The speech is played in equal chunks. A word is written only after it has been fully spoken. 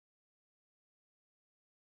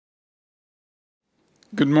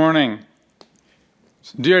Good morning.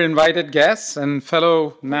 Dear invited guests and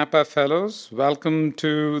fellow NAPA fellows, welcome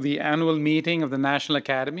to the annual meeting of the National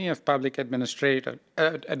Academy of Public Administrators.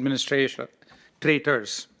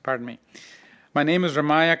 My name is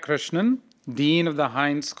Ramaya Krishnan, Dean of the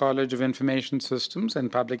Heinz College of Information Systems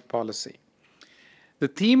and Public Policy. The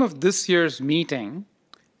theme of this year's meeting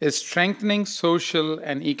is strengthening social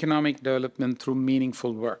and economic development through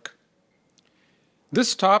meaningful work.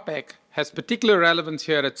 This topic has particular relevance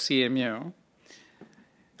here at CMU,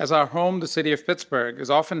 as our home, the City of Pittsburgh, is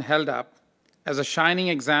often held up as a shining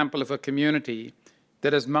example of a community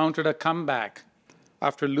that has mounted a comeback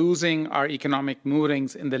after losing our economic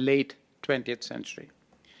moorings in the late 20th century.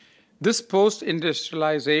 This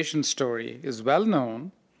post-industrialization story is well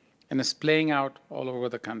known and is playing out all over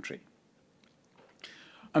the country.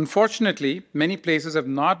 Unfortunately, many places have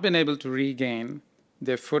not been able to regain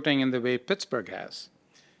their footing in the way Pittsburgh has.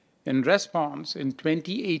 In response, in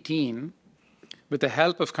 2018, with the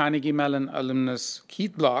help of Carnegie Mellon alumnus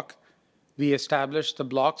Keith Block, we established the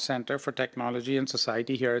Block Center for Technology and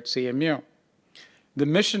Society here at CMU. The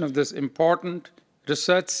mission of this important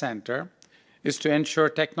research center is to ensure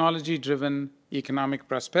technology-driven economic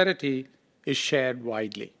prosperity is shared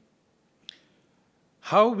widely.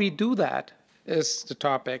 How we do that is the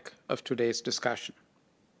topic of today's discussion.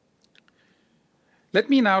 Let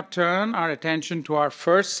me now turn our attention to our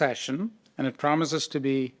first session, and it promises to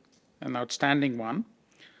be an outstanding one.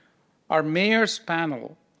 Our mayor's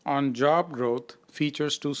panel on job growth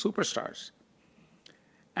features two superstars.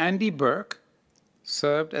 Andy Berke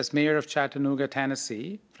served as mayor of Chattanooga,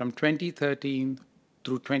 Tennessee from 2013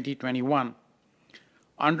 through 2021.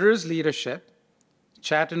 Under his leadership,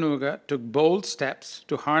 Chattanooga took bold steps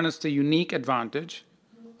to harness the unique advantage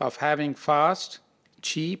of having fast,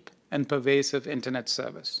 cheap, and pervasive internet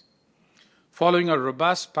service. Following a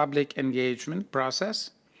robust public engagement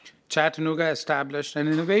process, Chattanooga established an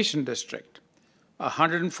innovation district,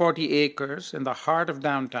 140 acres in the heart of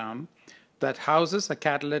downtown, that houses a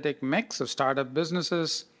catalytic mix of startup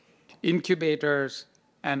businesses, incubators,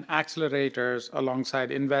 and accelerators alongside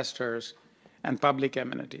investors and public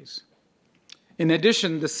amenities. In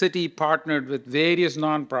addition, the city partnered with various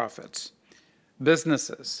nonprofits,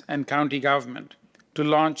 businesses, and county government to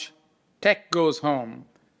launch Tech Goes Home,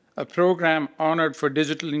 a program honored for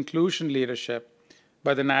digital inclusion leadership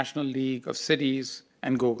by the National League of Cities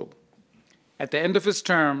and Google. At the end of his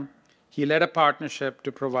term, he led a partnership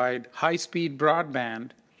to provide high-speed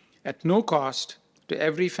broadband at no cost to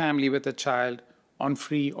every family with a child on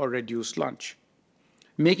free or reduced lunch,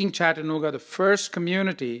 making Chattanooga the first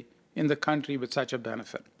community in the country with such a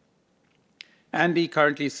benefit. Andy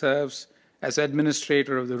currently serves as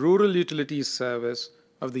administrator of the Rural Utilities Service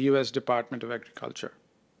of the U.S. Department of Agriculture.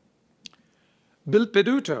 Bill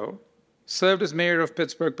Peduto served as mayor of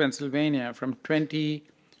Pittsburgh, Pennsylvania from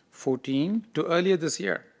 2014 to earlier this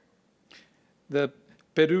year. The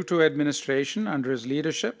Peduto administration, under his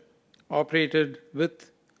leadership, operated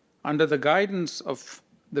under the guidance of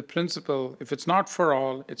the principle, if it's not for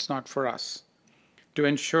all, it's not for us, to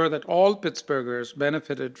ensure that all Pittsburghers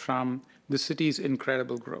benefited from the city's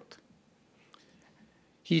incredible growth.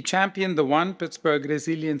 He championed the One Pittsburgh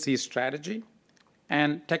Resiliency Strategy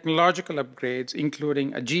and technological upgrades,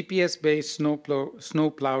 including a GPS-based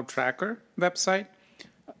snowplow tracker website,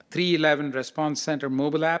 311 Response Center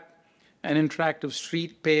mobile app, an interactive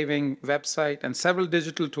street paving website, and several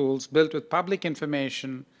digital tools built with public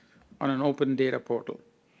information on an open data portal.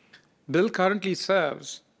 Bill currently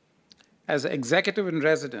serves as executive in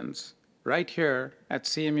residence right here at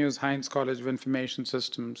CMU's Heinz College of Information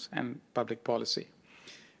Systems and Public Policy.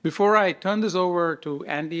 Before I turn this over to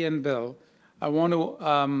Andy and Bill, I want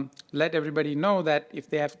to let everybody know that if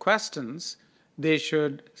they have questions, they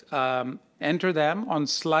should enter them on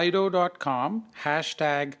slido.com,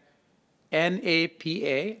 hashtag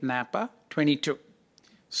NAPA22.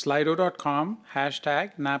 Slido.com,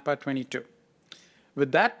 hashtag NAPA22.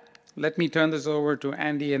 With that, let me turn this over to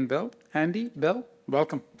Andy and Bill. Andy, Bill,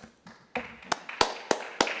 welcome.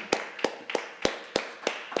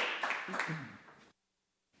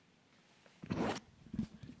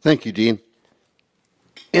 Thank you, Dean.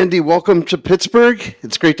 Andy, welcome to Pittsburgh.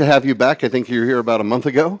 It's great to have you back. I think you were here about a month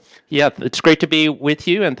ago. Yeah, it's great to be with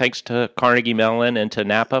you, and thanks to Carnegie Mellon and to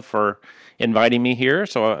NAPA for inviting me here.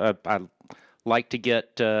 So I like to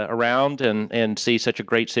get around and see such a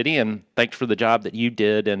great city, and thanks for the job that you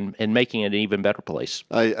did in making it an even better place.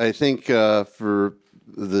 I think for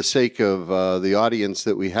the sake of the audience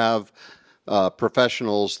that we have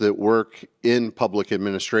professionals that work in public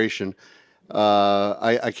administration,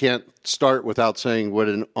 I can't start without saying what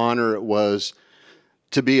an honor it was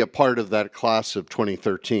to be a part of that class of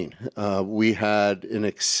 2013. We had an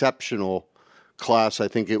exceptional class. I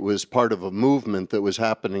think it was part of a movement that was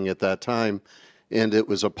happening at that time, and it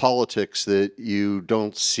was a politics that you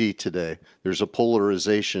don't see today. There's a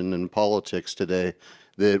polarization in politics today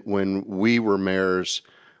that when we were mayors,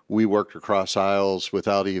 we worked across aisles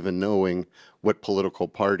without even knowing what political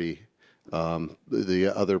party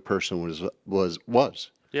the other person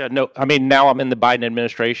was. Yeah, no, I mean, now I'm in the Biden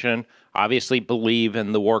administration, obviously believe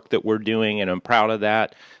in the work that we're doing, and I'm proud of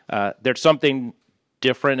that. There's something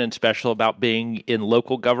different and special about being in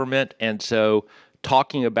local government, and so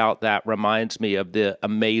talking about that reminds me of the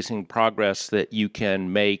amazing progress that you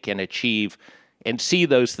can make and achieve and see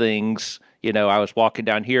those things. You know, I was walking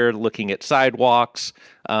down here looking at sidewalks.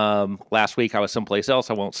 Last week I was someplace else.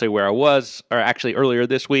 I won't say where I was, or actually earlier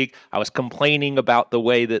this week, I was complaining about the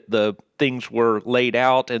way that the things were laid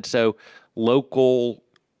out. And so local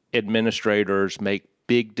administrators make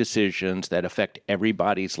big decisions that affect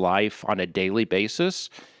everybody's life on a daily basis.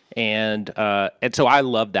 And so I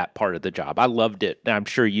loved that part of the job. I loved it. And I'm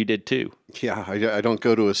sure you did too. Yeah, I don't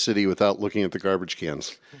go to a city without looking at the garbage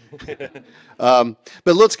cans. But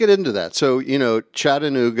let's get into that. So, you know,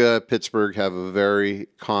 Chattanooga, Pittsburgh have a very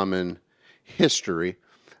common history.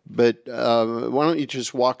 But why don't you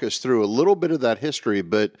just walk us through a little bit of that history,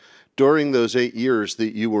 but during those 8 years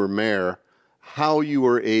that you were mayor, how you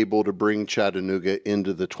were able to bring Chattanooga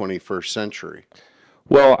into the 21st century?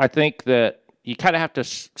 Well, I think that you kind of have to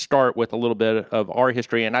start with a little bit of our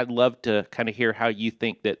history, and I'd love to kind of hear how you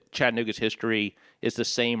think that Chattanooga's history is the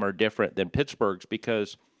same or different than Pittsburgh's,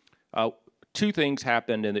 because two things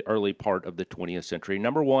happened in the early part of the 20th century.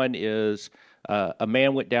 Number one is a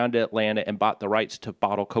man went down to Atlanta and bought the rights to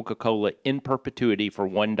bottle Coca-Cola in perpetuity for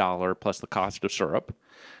 $1 plus the cost of syrup.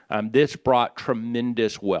 This brought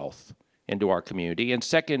tremendous wealth into our community. And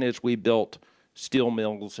second is we built steel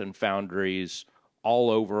mills and foundries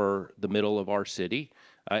all over the middle of our city.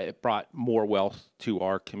 It brought more wealth to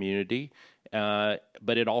our community, but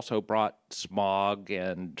it also brought smog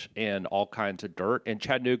and all kinds of dirt. And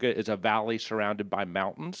Chattanooga is a valley surrounded by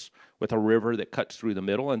mountains with a river that cuts through the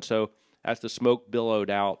middle. And so as the smoke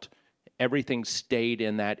billowed out, everything stayed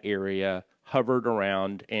in that area, hovered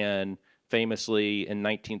around, and famously in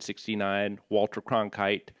 1969, Walter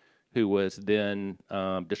Cronkite, who was then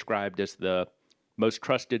described as the most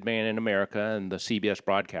trusted man in America and the CBS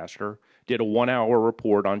broadcaster, did a 1-hour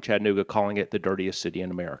report on Chattanooga calling it the dirtiest city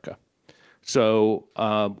in America. So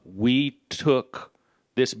we took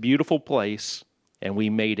this beautiful place and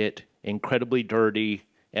we made it incredibly dirty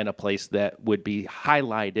and a place that would be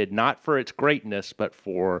highlighted not for its greatness, but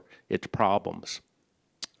for its problems.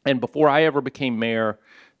 And before I ever became mayor,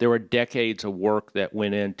 there were decades of work that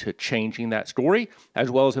went into changing that story, as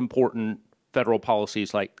well as important federal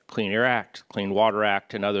policies like Clean Air Act, Clean Water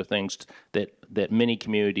Act, and other things that many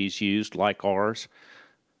communities used, like ours.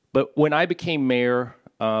 But when I became mayor,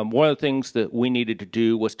 one of the things that we needed to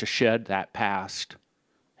do was to shed that past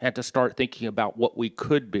and to start thinking about what we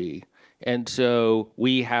could be. And so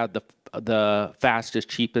we had the fastest,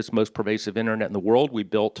 cheapest, most pervasive internet in the world. We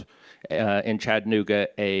built in Chattanooga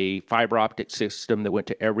a fiber optic system that went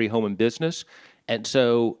to every home and business. And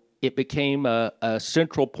so it became a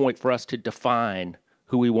central point for us to define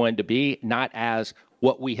who we wanted to be, not as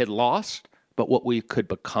what we had lost, but what we could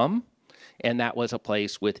become. And that was a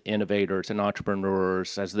place with innovators and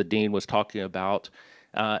entrepreneurs, as the dean was talking about,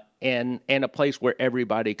 and a place where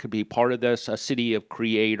everybody could be part of this, a city of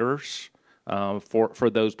creators for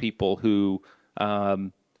those people who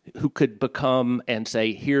could become and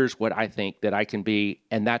say, here's what I think that I can be,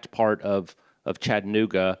 and that's part of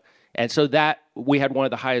Chattanooga. And so that we had one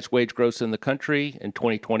of the highest wage growths in the country. In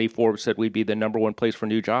 2020, Forbes said we'd be the #1 place for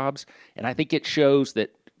new jobs. And I think it shows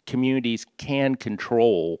that communities can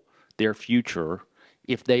control their future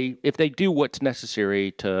if they do what's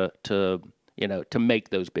necessary to make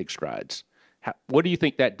those big strides. What do you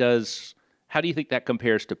think that does? How do you think that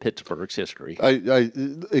compares to Pittsburgh's history?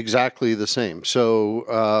 Exactly the same.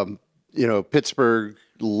 So Pittsburgh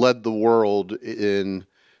led the world in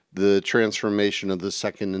the transformation of the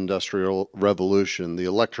second industrial revolution, the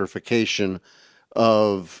electrification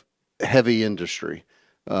of heavy industry.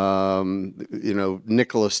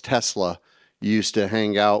 Nikola Tesla used to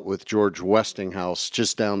hang out with George Westinghouse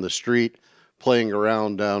just down the street, playing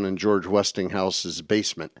around down in George Westinghouse's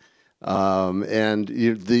basement.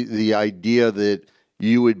 The idea that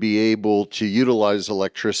you would be able to utilize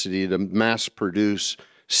electricity to mass produce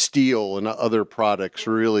steel and other products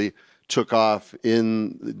really took off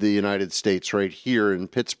in the United States right here in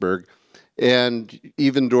Pittsburgh. And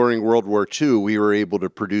even during World War II, we were able to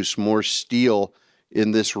produce more steel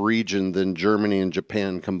in this region than Germany and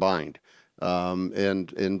Japan combined.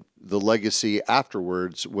 And the legacy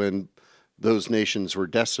afterwards, when those nations were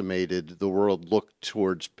decimated, the world looked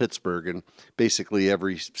towards Pittsburgh, and basically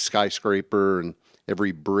every skyscraper and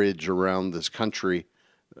every bridge around this country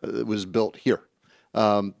was built here.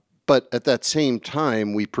 But at that same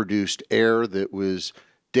time, we produced air that was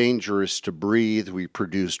dangerous to breathe. We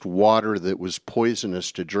produced water that was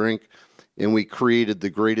poisonous to drink. And we created the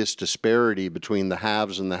greatest disparity between the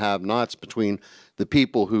haves and the have-nots, between the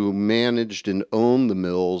people who managed and owned the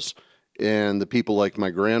mills and the people like my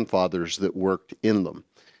grandfathers that worked in them.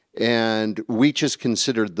 And we just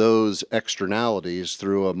considered those externalities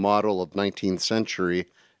through a model of 19th century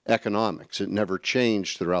economics. It never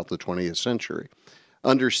changed throughout the 20th century.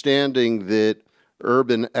 Understanding that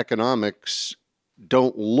urban economics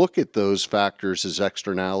don't look at those factors as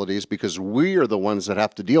externalities because we are the ones that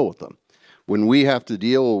have to deal with them. When we have to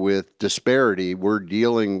deal with disparity, we're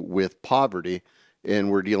dealing with poverty and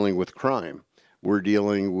we're dealing with crime. We're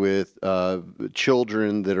dealing with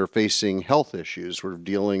children that are facing health issues. We're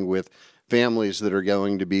dealing with families that are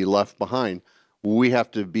going to be left behind. We have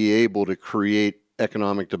to be able to create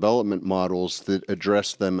economic development models that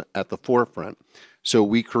address them at the forefront. So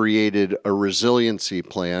we created a resiliency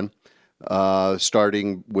plan,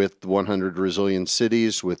 starting with 100 Resilient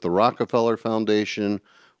Cities with the Rockefeller Foundation,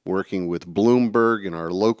 working with Bloomberg and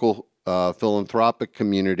our local philanthropic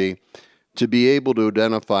community to be able to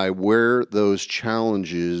identify where those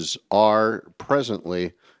challenges are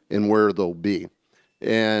presently and where they'll be.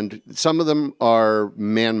 And some of them are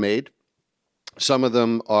man-made, some of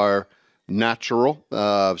them are natural,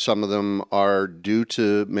 some of them are due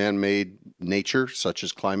to man-made nature, such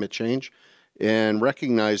as climate change, and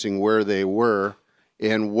recognizing where they were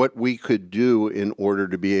and what we could do in order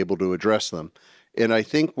to be able to address them. And I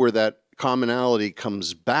think where that commonality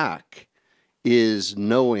comes back is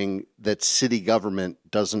knowing that city government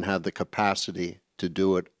doesn't have the capacity to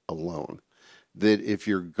do it alone. That if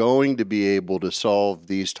you're going to be able to solve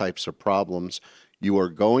these types of problems, you are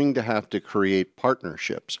going to have to create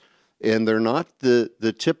partnerships. And they're not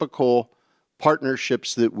the typical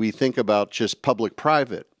partnerships that we think about, just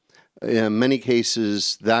public-private. In many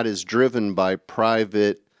cases, that is driven by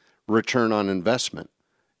private return on investment.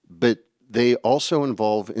 But they also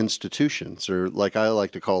involve institutions, or like I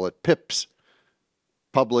like to call it, PIPs,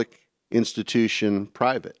 public, institution,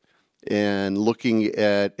 private. And looking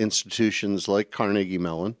at institutions like Carnegie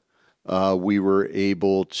Mellon, we were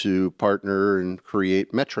able to partner and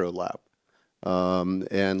create Metro Lab,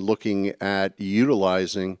 and looking at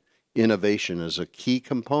utilizing innovation as a key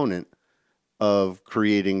component of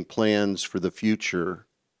creating plans for the future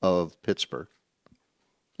of Pittsburgh.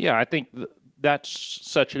 Yeah, I think that's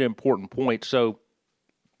such an important point. So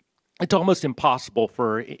it's almost impossible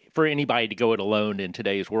for anybody to go it alone in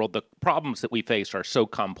today's world. The problems that we face are so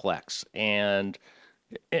complex, and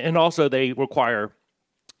also they require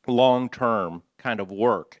long-term kind of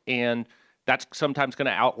work, and that's sometimes going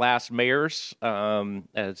to outlast mayors,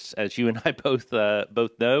 as you and I both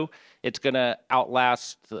know. It's going to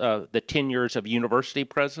outlast the tenures of university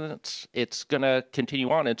presidents. It's going to continue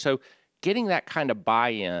on, and so getting that kind of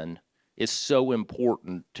buy-in is so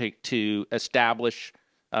important to establish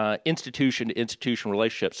institution-to-institution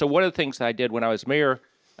relationships. So one of the things that I did when I was mayor,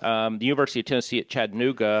 the University of Tennessee at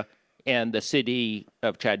Chattanooga and the City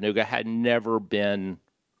of Chattanooga had never been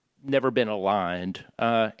aligned,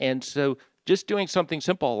 and so just doing something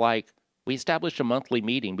simple like we established a monthly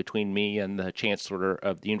meeting between me and the chancellor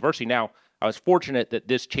of the university. Now, I was fortunate that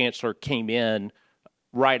this chancellor came in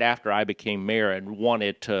right after I became mayor and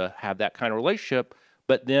wanted to have that kind of relationship,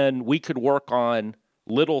 but then we could work on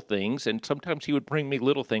little things, and sometimes he would bring me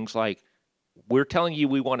little things like, we're telling you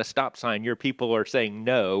we want a stop sign, your people are saying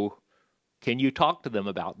no, can you talk to them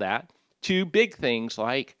about that? To big things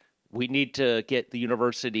like, we need to get the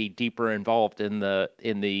university deeper involved in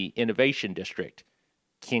the innovation district.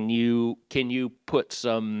 Can you put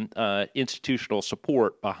some institutional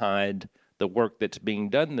support behind the work that's being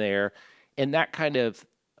done there? And that kind of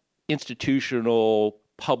institutional,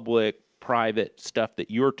 public, private stuff that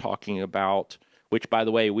you're talking about, which, by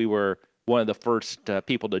the way, we were one of the first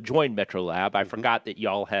people to join Metro Lab. I forgot that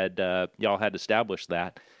y'all had established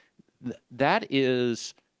that.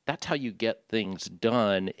 That's how you get things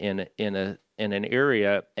done in an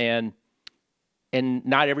area, and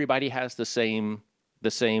not everybody has the same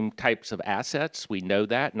types of assets. We know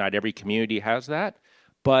that not every community has that,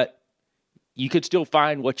 but you could still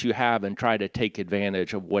find what you have and try to take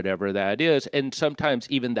advantage of whatever that is. And sometimes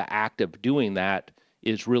even the act of doing that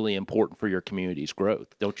is really important for your community's growth,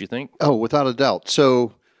 don't you think? Oh, without a doubt.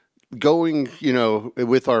 So going,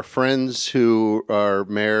 with our friends who are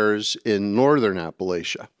mayors in northern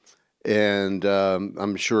Appalachia. And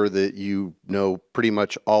I'm sure that you know pretty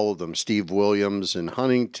much all of them. Steve Williams in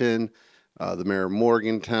Huntington, the mayor of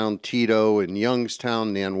Morgantown, Tito in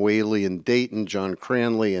Youngstown, Nan Whaley in Dayton, John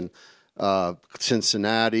Cranley in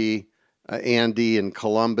Cincinnati, Andy in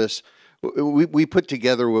Columbus. We put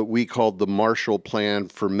together what we called the Marshall Plan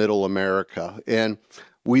for Middle America. And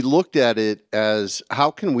we looked at it as,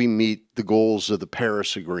 how can we meet the goals of the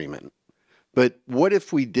Paris Agreement? But what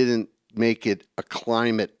if we didn't make it a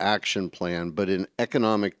climate action plan, but an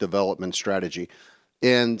economic development strategy?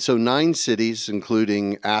 And so 9 cities,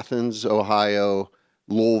 including Athens, Ohio,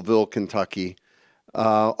 Louisville, Kentucky,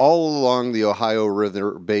 all along the Ohio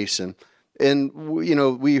River Basin. And,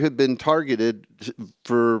 we have been targeted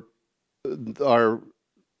for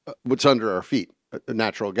what's under our feet,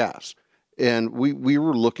 natural gas. And we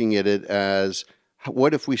were looking at it as,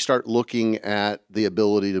 what if we start looking at the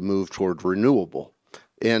ability to move toward renewable?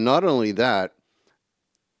 And not only that,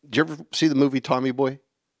 did you ever see the movie Tommy Boy?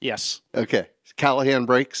 Yes. Okay. Callahan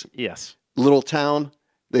breaks. Yes. Little town,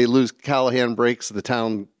 they lose Callahan breaks, the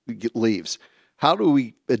town leaves. How do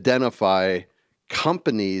we identify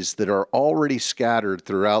companies that are already scattered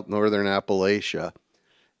throughout northern Appalachia?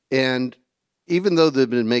 And even though they've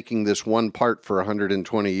been making this one part for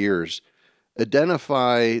 120 years,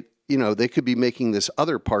 identify, they could be making this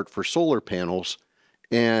other part for solar panels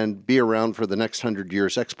and be around for the next 100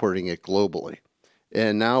 years exporting it globally.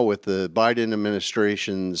 And now with the Biden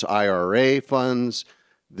administration's IRA funds,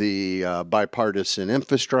 the bipartisan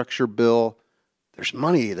infrastructure bill, there's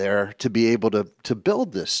money there to be able to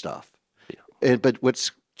build this stuff. Yeah. But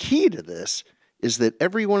what's key to this is that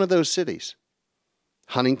every one of those cities,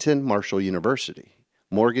 Huntington, Marshall University,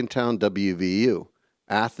 Morgantown, WVU,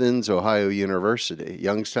 Athens, Ohio University,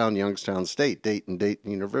 Youngstown, Youngstown State, Dayton,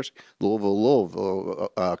 Dayton University,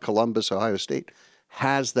 Louisville, Columbus, Ohio State,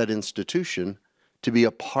 has that institution to be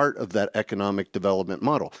a part of that economic development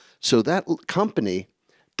model. So that company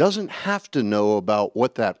doesn't have to know about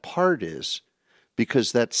what that part is,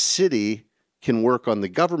 because that city can work on the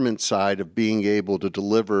government side of being able to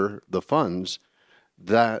deliver the funds.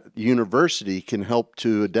 That university can help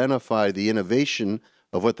to identify the innovation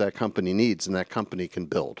of what that company needs, and that company can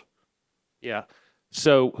build. Yeah.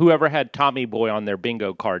 So whoever had Tommy Boy on their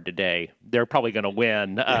bingo card today, they're probably going to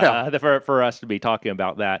win for us to be talking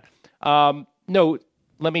about that. No,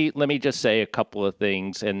 let me just say a couple of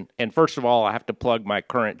things. And first of all, I have to plug my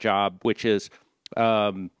current job, which is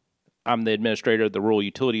I'm the administrator of the Rural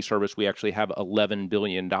Utility Service. We actually have $11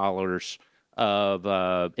 billion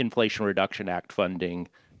of Inflation Reduction Act funding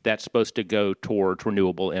that's supposed to go towards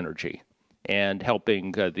renewable energy and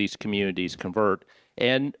helping these communities convert.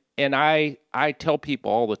 And I tell people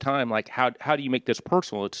all the time, like, how do you make this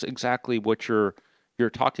personal? It's exactly what you're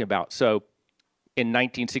talking about. So in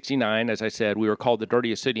 1969, as I said, we were called the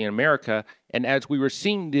dirtiest city in America. And as we were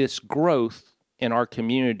seeing this growth in our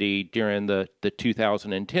community during the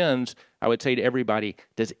 2010s, I would say to everybody,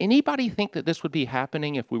 does anybody think that this would be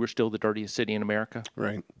happening if we were still the dirtiest city in America?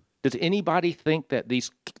 Right. Does anybody think that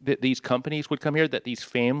these companies would come here, that these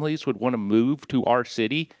families would want to move to our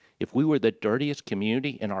city if we were the dirtiest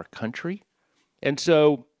community in our country? And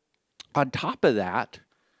so on top of that,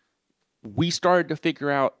 we started to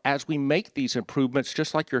figure out, as we make these improvements,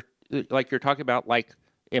 just like you're talking about, like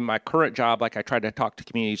in my current job, like I try to talk to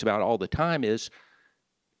communities about all the time, is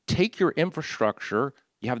take your infrastructure.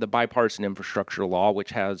 You have the bipartisan infrastructure law,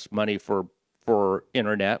 which has money for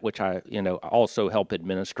internet, which I also help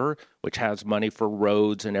administer, which has money for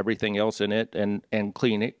roads and everything else in it, and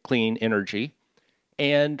clean energy,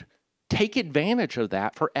 and take advantage of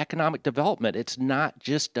that for economic development. It's not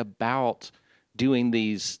just about doing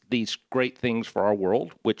these great things for our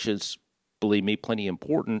world, which is, believe me, plenty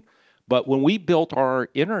important. But when we built our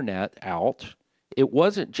internet out, it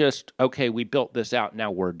wasn't just, okay, we built this out,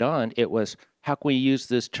 now we're done. It was, how can we use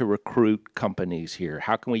this to recruit companies here?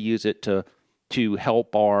 How can we use it to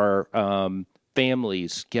help our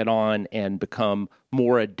families get on and become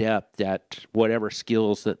more adept at whatever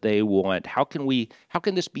skills that they want? How can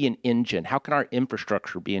this be an engine? How can our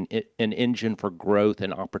infrastructure be an engine for growth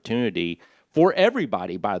and opportunity for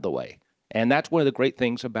everybody, by the way? And that's one of the great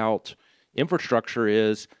things about infrastructure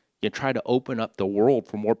is you try to open up the world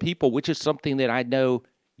for more people, which is something that I know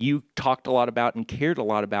you talked a lot about and cared a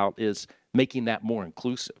lot about, is making that more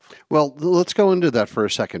inclusive. Well, let's go into that for a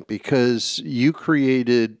second, because you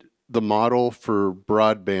created the model for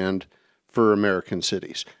broadband for American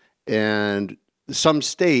cities. And some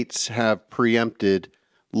states have preempted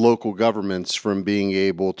local governments from being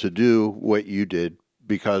able to do what you did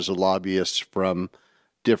because of lobbyists from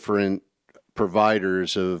different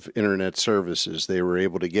providers of internet services. They were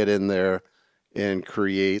able to get in there and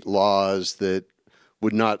create laws that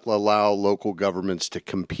would not allow local governments to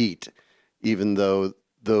compete, even though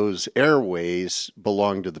those airways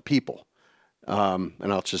belong to the people. And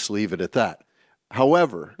I'll just leave it at that.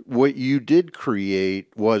 However, what you did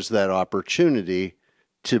create was that opportunity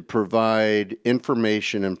to provide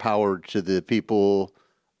information and power to the people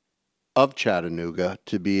of Chattanooga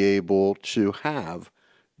to be able to have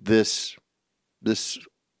this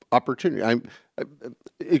opportunity.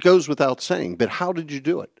 It goes without saying, but how did you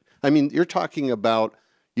do it? I mean, you're talking about,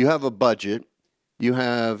 you have a budget, you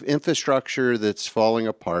have infrastructure that's falling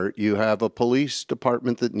apart, you have a police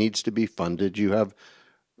department that needs to be funded, you have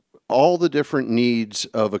all the different needs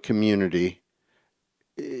of a community.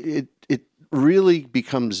 It really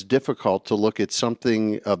becomes difficult to look at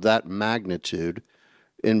something of that magnitude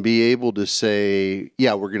and be able to say,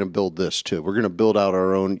 yeah, we're going to build this too. We're going to build out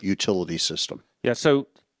our own utility system. Yeah, so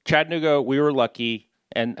Chattanooga, we were lucky,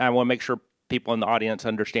 and I want to make sure people in the audience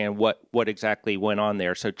understand what exactly went on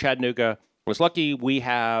there. So Chattanooga was lucky. We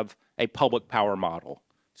have a public power model.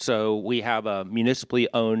 So we have a municipally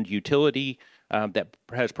owned utility that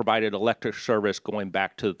has provided electric service going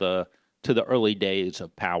back to the early days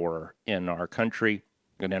of power in our country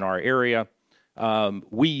and in our area.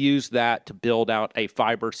 We use that to build out a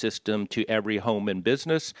fiber system to every home and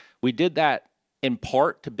business. We did that in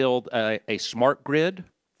part to build a smart grid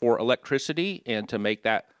for electricity and to make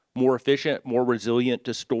that more efficient, more resilient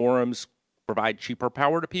to storms, provide cheaper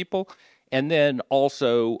power to people. And then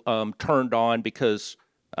also turned on, because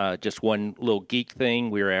just one little geek thing,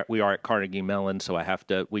 we are at Carnegie Mellon, so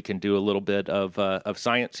we can do a little bit of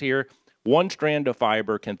science here. One strand of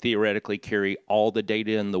fiber can theoretically carry all the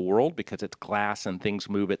data in the world because it's glass and things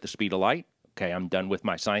move at the speed of light. Okay, I'm done with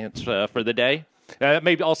my science for the day. That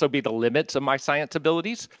may also be the limits of my science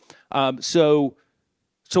abilities. So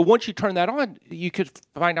once you turn that on, you could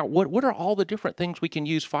find out what are all the different things we can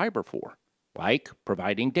use fiber for, like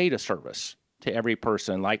providing data service to every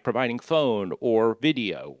person, like providing phone or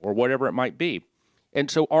video or whatever it might be.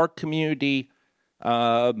 And so our community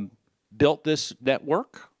built this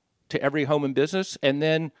network to every home and business, and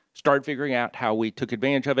then started figuring out how we took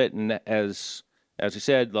advantage of it. And as I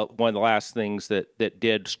said, one of the last things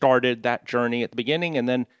that started that journey at the beginning, and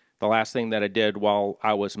then the last thing that I did while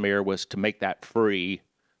I was mayor was to make that free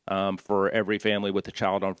for every family with a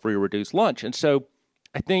child on free reduced lunch. And so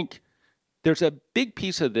I think there's a big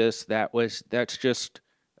piece of this that's just,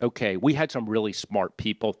 okay, we had some really smart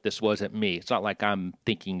people. This wasn't me. It's not like I'm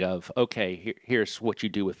thinking of, okay, here's what you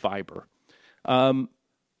do with fiber.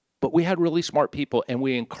 But we had really smart people, and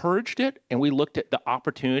we encouraged it, and we looked at the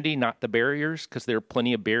opportunity, not the barriers, because there are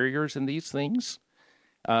plenty of barriers in these things.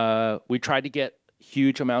 We tried to get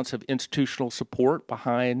huge amounts of institutional support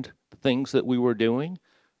behind the things that we were doing.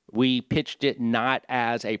 We pitched it not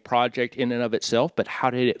as a project in and of itself, but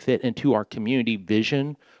how did it fit into our community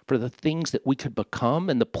vision for the things that we could become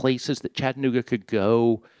and the places that Chattanooga could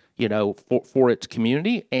go, for its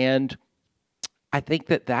community. And I think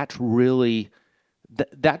that's really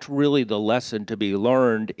the lesson to be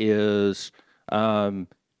learned is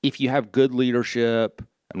if you have good leadership,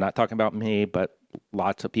 I'm not talking about me, but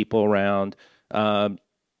lots of people around,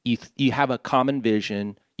 you have a common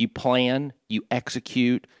vision, you plan, you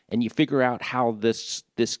execute, and you figure out how this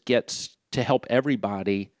gets to help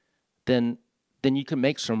everybody, then you can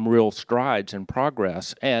make some real strides and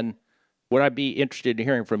progress. And what I'd be interested in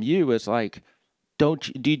hearing from you is like,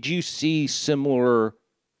 did you see similar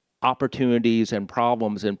opportunities and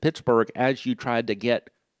problems in Pittsburgh as you tried to get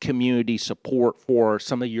community support for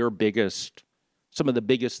some of the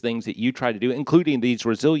biggest things that you try to do, including these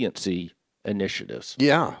resiliency initiatives?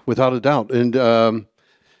 Yeah, without a doubt. And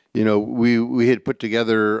we had put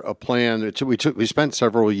together a plan. We spent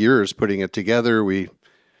several years putting it together. We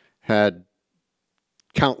had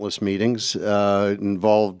countless meetings,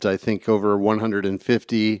 involved, I think, over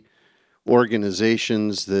 150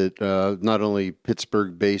 organizations that not only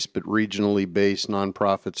Pittsburgh-based, but regionally based,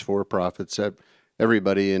 nonprofits, for-profits,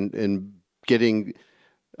 everybody, and getting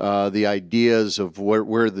the ideas of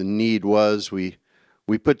where the need was. We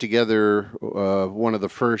put together one of the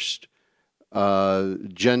first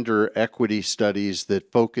gender equity studies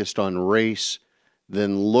that focused on race,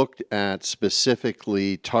 then looked at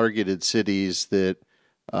specifically targeted cities that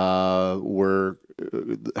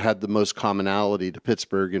had the most commonality to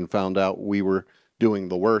Pittsburgh, and found out we were doing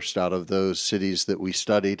the worst out of those cities that we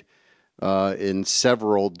studied in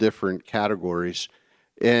several different categories,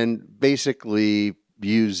 and basically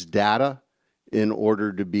use data in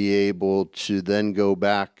order to be able to then go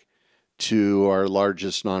back to our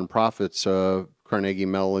largest nonprofits, Carnegie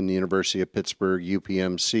Mellon, the University of Pittsburgh,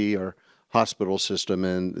 UPMC, our hospital system,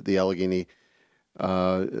 and the Allegheny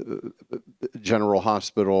General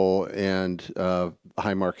Hospital, and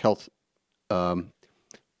Highmark Health, and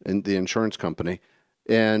the insurance company,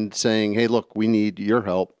 and saying, hey, look, we need your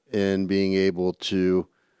help in being able to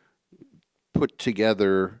put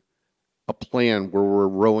together a plan where we're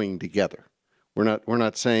rowing together. We're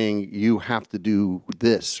not saying you have to do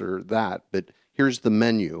this or that, but here's the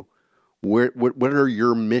menu. What are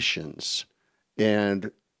your missions?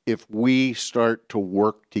 And if we start to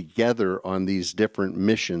work together on these different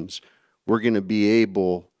missions, we're going to be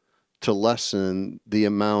able to lessen the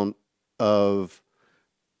amount of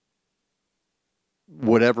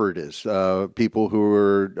whatever it is, people who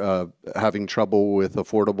are having trouble with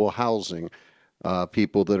affordable housing,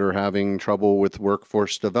 people that are having trouble with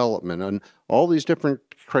workforce development, and all these different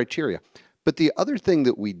criteria. But the other thing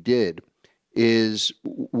that we did is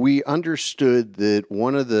we understood that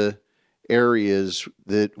one of the areas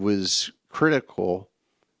that was critical,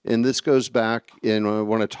 and this goes back, and I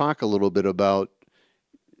want to talk a little bit about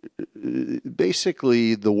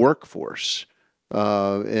basically the workforce,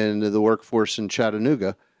 and the workforce in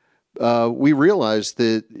Chattanooga. We realized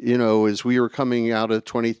that, as we were coming out of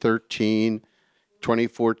 2013,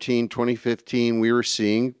 2014, 2015, we were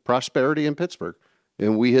seeing prosperity in Pittsburgh.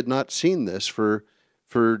 And we had not seen this for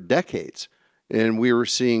decades. And we were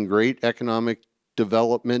seeing great economic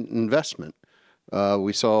development investment.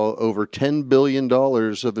 We saw over $10 billion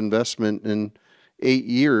of investment in 8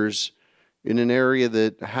 years in an area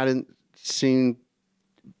that hadn't seen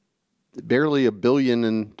barely $1 billion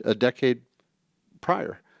in a decade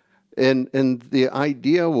prior. And the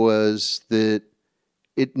idea was that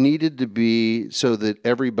it needed to be so that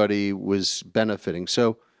everybody was benefiting.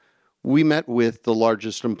 So we met with the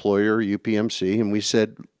largest employer, UPMC, and we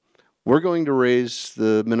said, we're going to raise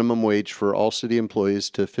the minimum wage for all city employees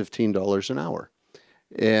to $15 an hour.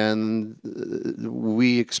 And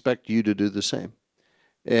we expect you to do the same.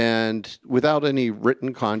 And without any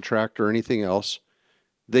written contract or anything else,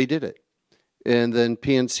 they did it. And then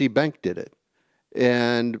PNC Bank did it.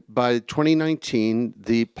 And by 2019,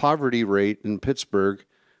 the poverty rate in Pittsburgh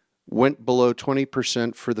went below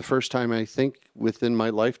 20% for the first time, I think, within my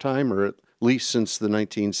lifetime, or at least since the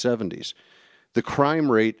 1970s. The crime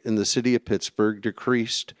rate in the city of Pittsburgh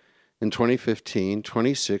decreased in 2015,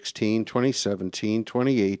 2016, 2017,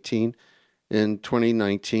 2018, and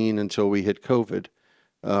 2019 until we hit COVID.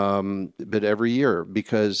 But every year,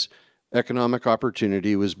 because economic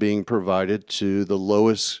opportunity was being provided to the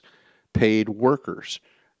lowest paid workers.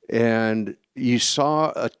 And you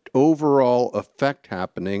saw an overall effect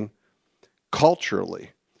happening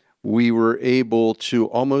culturally. We were able to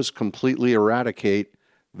almost completely eradicate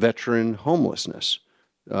veteran homelessness,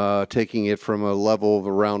 taking it from a level of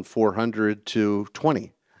around 400 to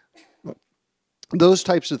 20. Those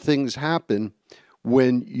types of things happen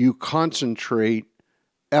when you concentrate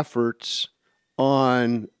efforts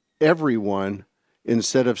on everyone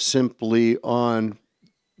instead of simply on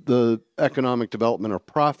the economic development or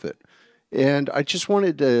profit. And I just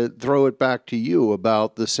wanted to throw it back to you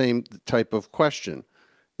about the same type of question.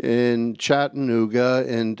 In Chattanooga,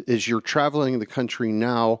 and as you're traveling the country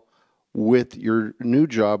now with your new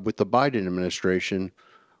job with the Biden administration,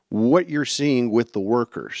 what you're seeing with the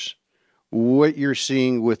workers, what you're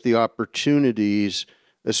seeing with the opportunities,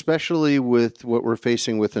 especially with what we're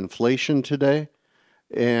facing with inflation today,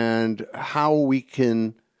 and how we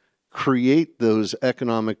can create those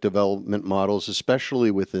economic development models, especially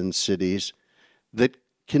within cities, that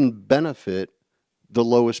can benefit the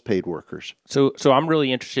lowest paid workers. So I'm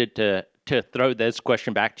really interested to throw this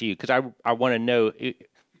question back to you, because I want to know,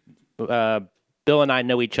 Bill and I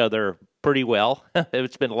know each other pretty well.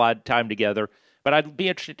 It's been a lot of time together. But I'd be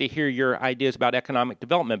interested to hear your ideas about economic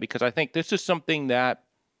development, because I think this is something that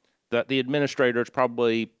the administrators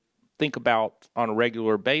probably think about on a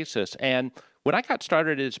regular basis. And when I got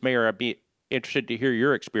started as mayor, I'd be interested to hear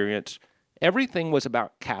your experience. Everything was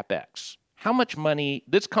about CapEx. How much money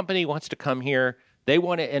this company wants to come here? They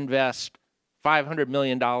want to invest $500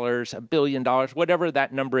 million, $1 billion, whatever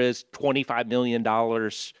that number is, $25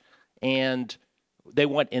 million. And they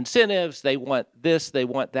want incentives, they want this, they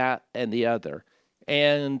want that, and the other.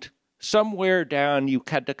 And somewhere down, you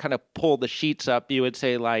had to kind of pull the sheets up. You would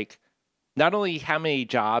say, like, not only how many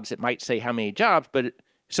jobs, it might say how many jobs, but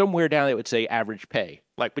somewhere down it would say average pay.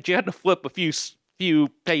 But you had to flip a few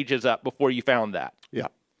pages up before you found that. Yeah.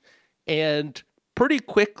 And pretty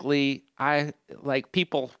quickly,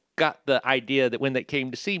 people got the idea that when they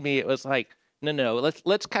came to see me, it was like, no,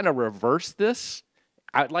 let's kind of reverse this.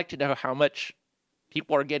 I'd like to know how much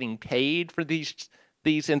people are getting paid for these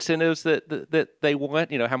these incentives that they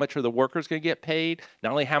want? How much are the workers going to get paid?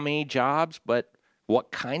 Not only how many jobs, but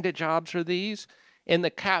what kind of jobs are these? In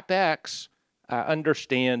the CapEx, I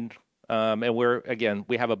understand, and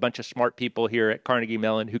we have a bunch of smart people here at Carnegie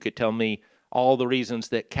Mellon who could tell me all the reasons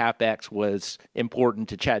that CapEx was important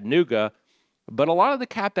to Chattanooga, but a lot of the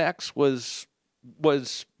CapEx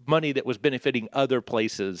was money that was benefiting other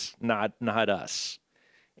places, not us.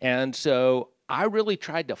 And so I really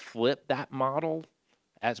tried to flip that model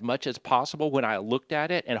as much as possible when I looked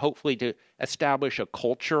at it, and hopefully to establish a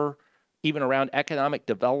culture even around economic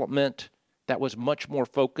development that was much more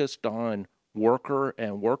focused on worker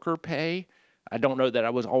and worker pay. I don't know that I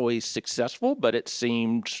was always successful, but it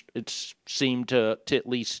seemed to at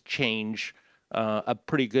least change a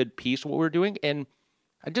pretty good piece of what we're doing. And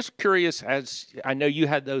I'm just curious, as I know you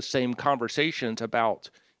had those same conversations about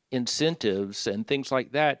incentives and things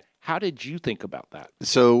like that. How did you think about that?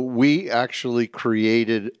 So we actually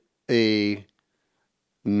created a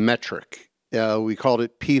metric. We called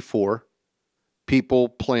it P4, People,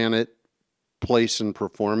 Planet, Place, and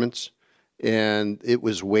Performance. And it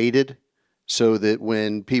was weighted so that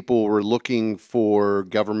when people were looking for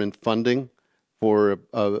government funding for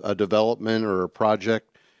a development or a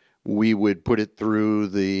project, we would put it through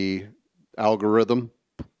the algorithm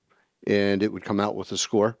and it would come out with a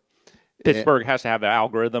score. Pittsburgh has to have an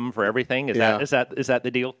algorithm for everything. Is that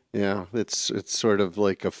the deal? Yeah, it's sort of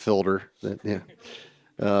like a filter.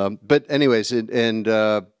 But anyways,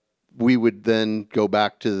 we would then go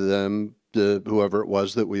back to them, to whoever it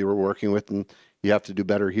was that we were working with, and you have to do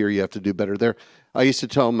better here, you have to do better there. I used to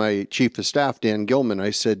tell my chief of staff, Dan Gilman,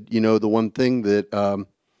 I said, the one thing that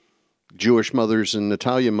Jewish mothers and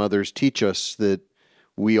Italian mothers teach us that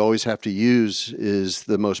we always have to use is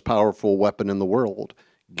the most powerful weapon in the world,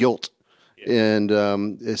 guilt. And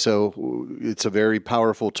so it's a very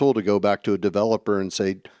powerful tool to go back to a developer and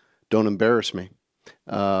say, don't embarrass me.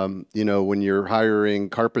 When you're hiring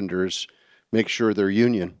carpenters, make sure they're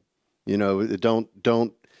union.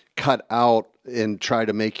 Don't cut out and try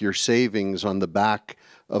to make your savings on the back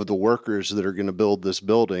of the workers that are going to build this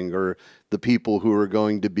building, or the people who are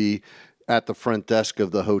going to be at the front desk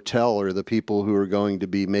of the hotel, or the people who are going to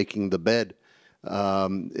be making the bed.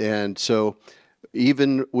 And so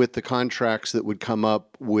even with the contracts that would come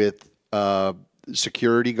up with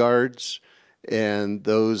security guards and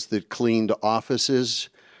those that cleaned offices,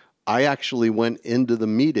 I actually went into the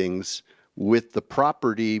meetings with the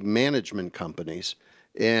property management companies,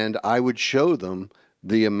 and I would show them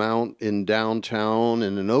the amount in downtown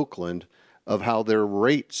and in Oakland of how their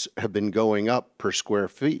rates have been going up per square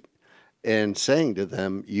feet, and saying to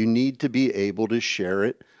them, you need to be able to share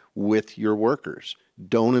it with your workers.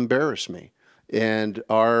 Don't embarrass me. And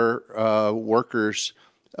our workers,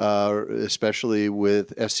 especially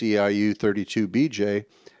with SEIU 32BJ,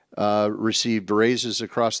 received raises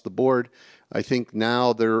across the board. I think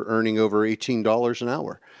now they're earning over $18 an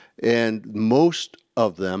hour. And most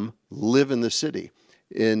of them live in the city,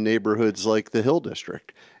 in neighborhoods like the Hill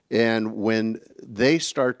District. And when they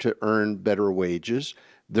start to earn better wages,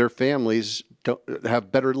 their families don't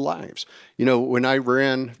have better lives. When I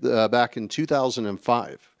ran back in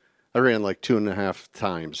 2005, I ran like 2.5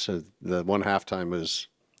 times. So the 1.5 time was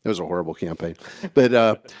a horrible campaign.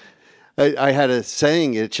 But I had a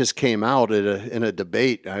saying, it just came out in a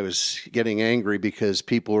debate. I was getting angry because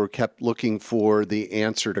people kept looking for the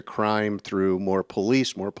answer to crime through more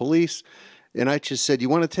police. And I just said, you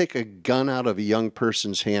want to take a gun out of a young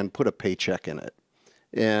person's hand, put a paycheck in it.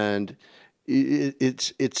 And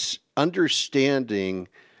it's understanding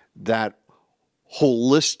that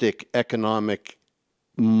holistic economic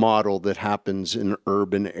model that happens in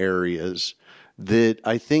urban areas that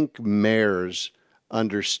I think mayors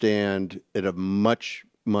understand at a much,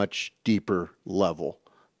 much deeper level.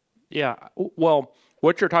 Yeah, well,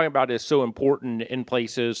 what you're talking about is so important in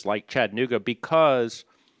places like Chattanooga because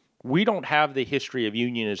we don't have the history of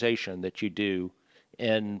unionization that you do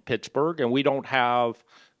in Pittsburgh, and we don't have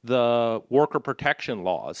the worker protection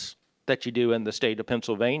laws that you do in the state of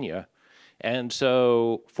Pennsylvania. And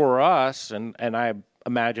so for us, and I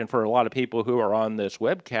imagine for a lot of people who are on this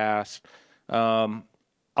webcast,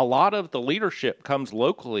 a lot of the leadership comes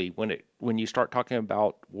locally when you start talking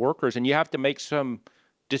about workers, and you have to make some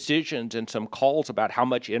decisions and some calls about how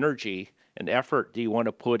much energy and effort do you want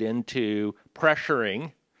to put into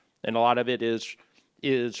pressuring, and a lot of it is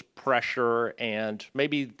pressure, and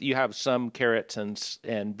maybe you have some carrots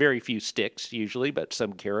and very few sticks usually, but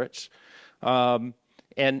some carrots. And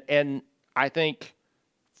I think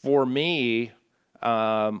for me,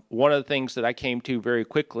 one of the things that I came to very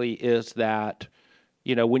quickly is that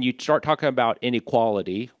when you start talking about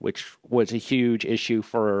inequality, which was a huge issue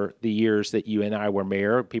for the years that you and I were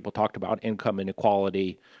mayor, people talked about income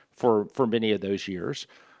inequality for many of those years.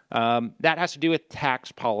 That has to do with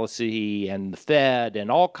tax policy and the Fed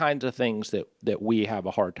and all kinds of things that we have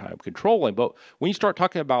a hard time controlling. But when you start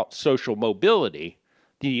talking about social mobility,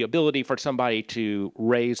 the ability for somebody to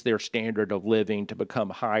raise their standard of living to become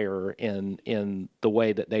higher in the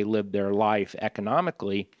way that they live their life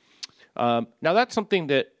economically, now that's something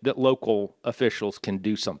that local officials can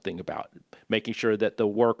do something about, making sure that the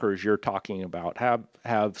workers you're talking about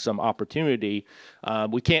have some opportunity.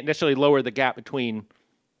 We can't necessarily lower the gap between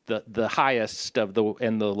the highest of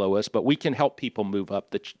and the lowest, but we can help people move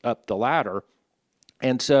up the ladder.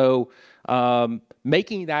 And so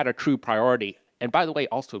making that a true priority, and by the way,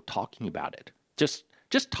 also talking about it, just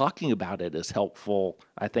talking about it is helpful,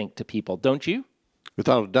 I think, to people, don't you?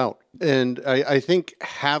 Without a doubt. And I think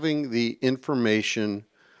having the information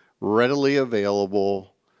readily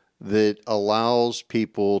available that allows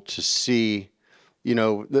people to see,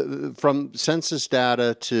 from census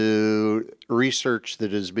data to research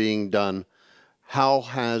that is being done, how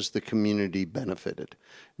has the community benefited?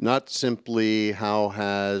 Not simply how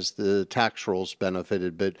has the tax rolls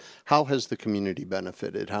benefited, but how has the community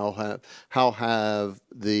benefited? How have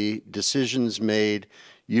the decisions made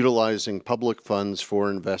utilizing public funds for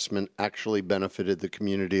investment actually benefited the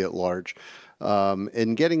community at large?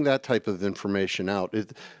 And getting that type of information out,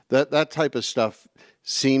 that type of stuff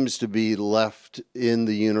seems to be left in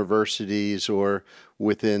the universities or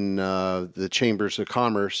within the chambers of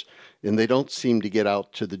commerce, and they don't seem to get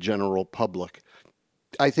out to the general public.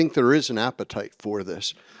 I think there is an appetite for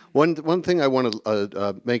this. One thing I want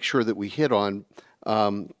to make sure that we hit on,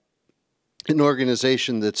 an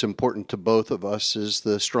organization that's important to both of us is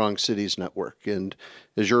the Strong Cities Network. And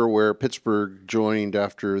as you're aware, Pittsburgh joined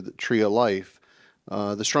after the Tree of Life.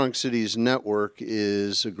 The Strong Cities Network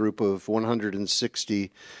is a group of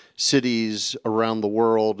 160 cities around the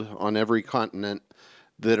world on every continent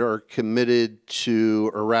that are committed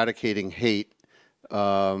to eradicating hate,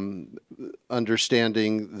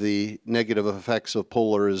 understanding the negative effects of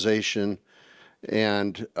polarization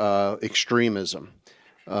and extremism.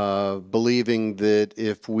 Believing that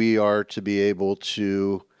if we are to be able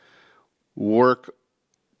to work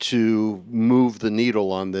to move the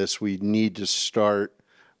needle on this, we need to start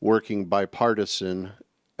working bipartisan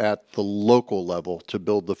at the local level to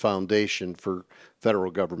build the foundation for federal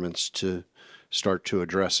governments to start to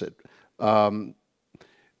address it.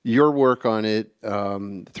 Your work on it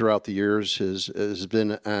throughout the years has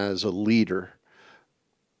been as a leader.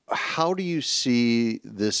 How do you see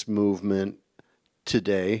this movement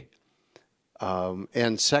today?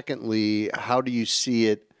 And secondly, how do you see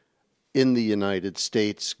it in the United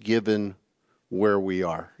States given where we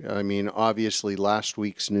are? I mean, obviously last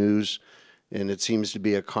week's news, and it seems to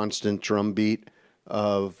be a constant drumbeat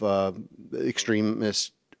of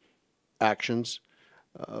extremist actions.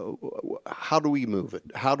 How do we move it?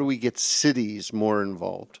 How do we get cities more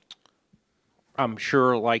involved? I'm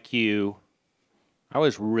sure, like you, I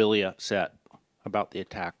was really upset about the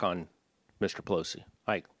attack on Mr. Pelosi,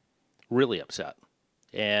 like really upset.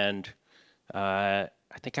 And I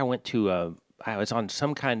think I went to I was on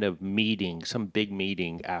some kind of meeting, some big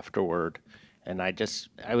meeting afterward. And I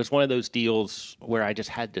was one of those deals where I just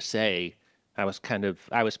had to say, I was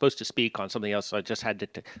supposed to speak on something else. So I just had to,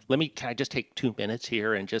 can I just take 2 minutes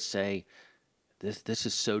here and just say, this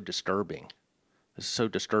is so disturbing. This is so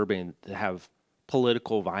disturbing to have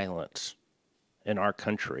political violence in our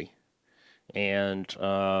country. And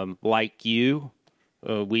like you,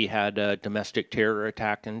 we had a domestic terror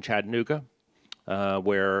attack in Chattanooga,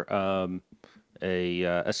 where a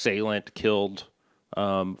assailant killed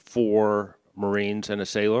 4 Marines and a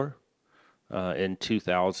sailor in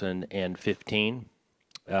 2015,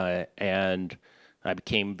 and I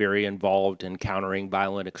became very involved in countering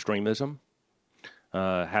violent extremism.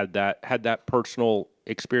 Had that personal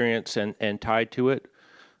experience and tied to it,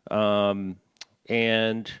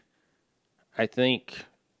 and I think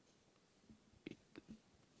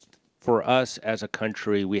for us as a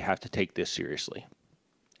country, we have to take this seriously,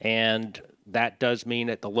 and that does mean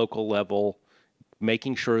at the local level,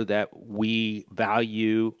 making sure that we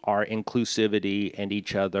value our inclusivity and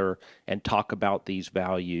each other and talk about these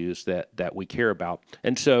values that we care about.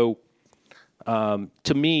 And so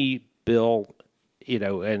to me, Bill,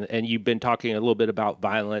 and you've been talking a little bit about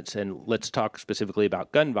violence, and let's talk specifically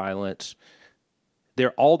about gun violence. There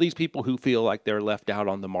are all these people who feel like they're left out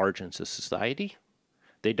on the margins of society.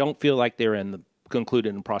 They don't feel like they're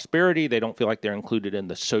included in prosperity. They don't feel like they're included in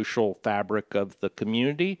the social fabric of the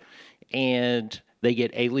community. And they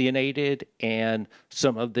get alienated, and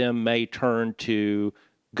some of them may turn to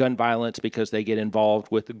gun violence because they get involved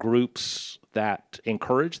with groups that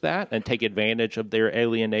encourage that and take advantage of their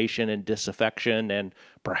alienation and disaffection and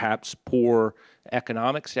perhaps poor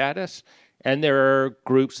economic status. And there are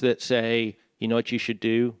groups that say, you know what you should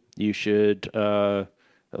do? You should,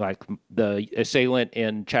 like the assailant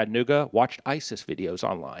in Chattanooga, watched ISIS videos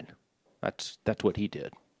online. That's what he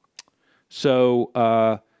did.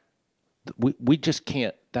 So we just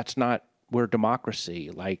can't. That's not. We're democracy.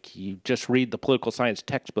 Like, you just read the political science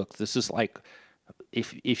textbooks. This is like,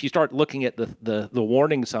 if you start looking at the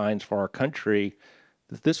warning signs for our country,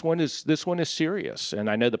 this one is serious. And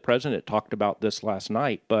I know the president talked about this last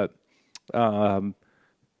night, but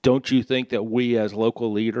don't you think that we as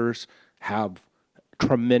local leaders have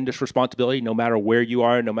tremendous responsibility, no matter where you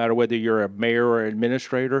are, no matter whether you're a mayor or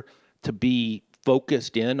administrator, to be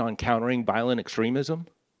focused in on countering violent extremism?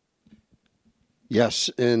 Yes,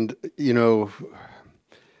 and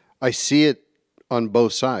I see it on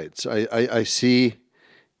both sides. I see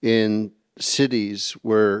in cities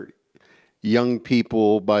where young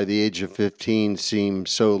people by the age of 15 seem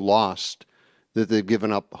so lost that they've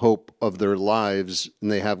given up hope of their lives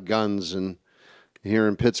and they have guns. And here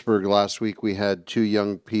in Pittsburgh last week, we had 2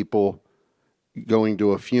 young people going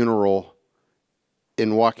to a funeral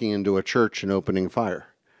and walking into a church and opening fire.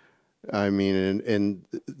 I mean, and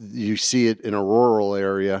you see it in a rural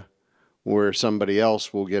area where somebody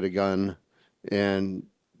else will get a gun and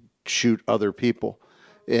shoot other people.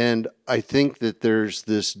 And I think that there's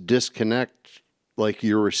this disconnect, like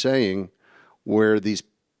you were saying, where these,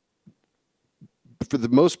 for the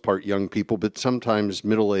most part, young people, but sometimes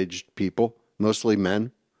middle-aged people, mostly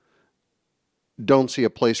men, don't see a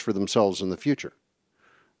place for themselves in the future.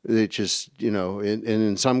 They just, and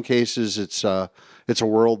in some cases it's a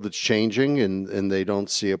world that's changing and they don't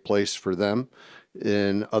see a place for them.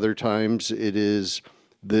 In other times it is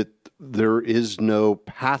that there is no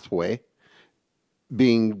pathway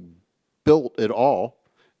being built at all.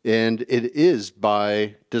 And it is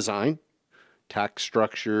by design, tax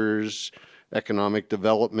structures, economic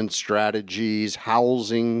development strategies,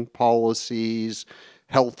 housing policies,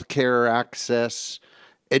 healthcare access,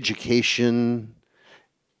 education.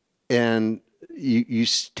 And you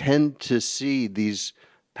tend to see these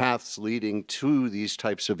paths leading to these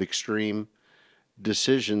types of extreme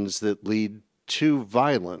decisions that lead to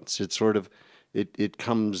violence. It sort of, it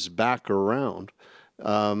comes back around.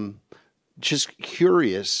 Just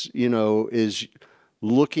curious, is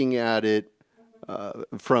looking at it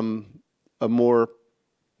from a more,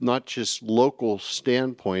 not just local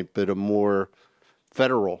standpoint, but a more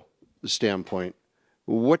federal standpoint.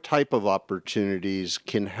 What type of opportunities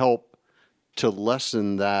can help to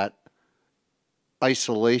lessen that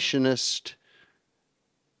isolationist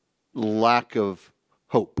lack of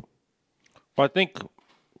hope? Well, I think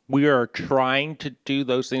we are trying to do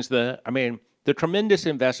those things. The tremendous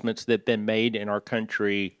investments that have been made in our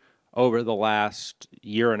country over the last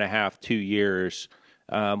year and a half, 2 years,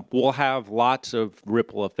 will have lots of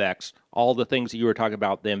ripple effects. All the things that you were talking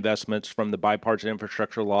about, the investments from the bipartisan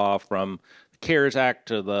infrastructure law, from the CARES Act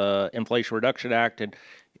to the Inflation Reduction Act,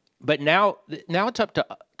 but now it's up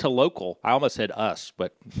to local. I almost said us,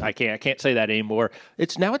 but I can't say that anymore.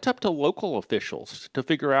 It's up to local officials to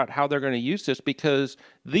figure out how they're going to use this, because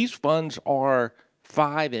these funds are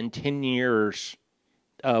 5 and 10 years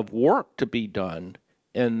of work to be done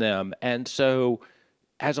in them. And so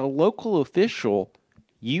as a local official,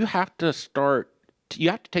 you have to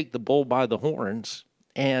take the bull by the horns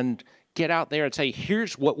and get out there and say,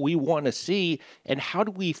 here's what we want to see, and how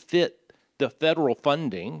do we fit the federal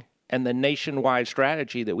funding and the nationwide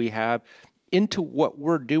strategy that we have into what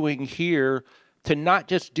we're doing here, to not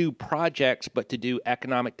just do projects, but to do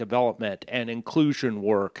economic development and inclusion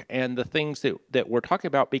work and the things that we're talking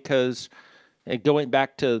about. Because going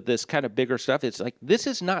back to this kind of bigger stuff, it's like, this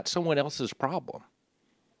is not someone else's problem.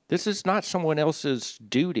 This is not someone else's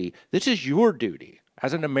duty. This is your duty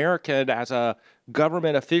as an American, as a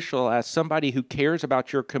government official, as somebody who cares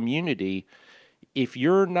about your community. If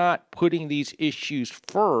you're not putting these issues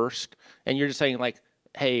first, and you're just saying like,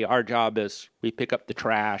 hey, our job is we pick up the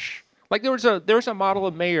trash. Like there's a model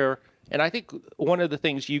of mayor, and I think one of the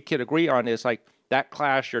things you can agree on is like that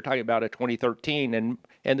class you're talking about at 2013, and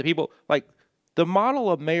the people, like the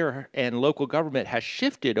model of mayor and local government has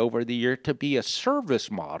shifted over the year to be a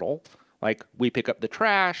service model. Like we pick up the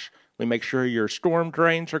trash, we make sure your storm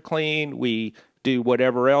drains are clean, we do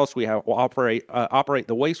whatever else. We'll operate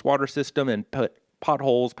the wastewater system and patch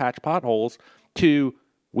potholes, to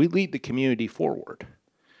we lead the community forward.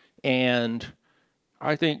 And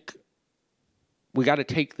I think we got to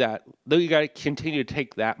take that, though you got to continue to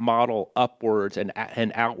take that model upwards and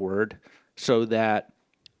outward so that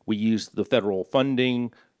we use the federal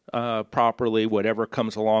funding properly, whatever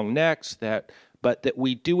comes along next, but that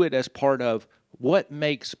we do it as part of what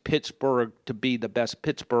makes Pittsburgh to be the best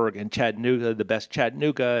Pittsburgh and Chattanooga the best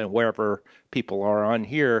Chattanooga and wherever people are on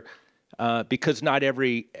here, because not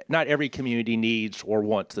every community needs or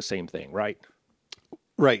wants the same thing, right?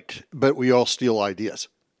 Right, but we all steal ideas.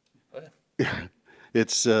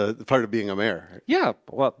 It's part of being a mayor. Yeah,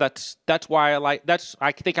 well, that's why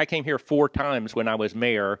I think I came here 4 times when I was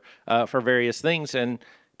mayor for various things, and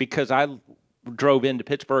because I drove into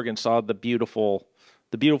Pittsburgh and saw the beautiful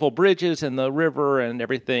bridges and the river and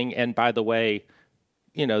everything. And by the way,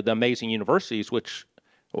 the amazing universities, which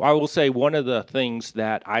I will say one of the things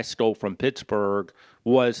that I stole from Pittsburgh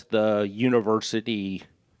was the university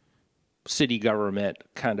city government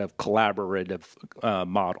kind of collaborative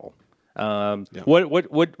model. Yeah.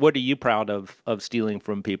 What are you proud of stealing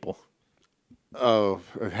from people? Oh,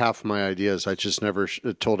 half my ideas. I just never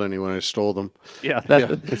told anyone I stole them. Yeah,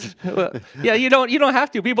 yeah. You don't have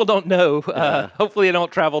to. People don't know. Hopefully, they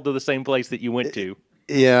don't travel to the same place that you went to.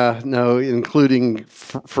 Yeah, no, including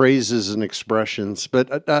phrases and expressions.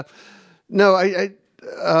 But no, I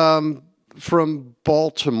from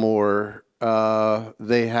Baltimore,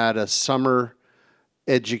 they had a summer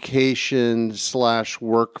education /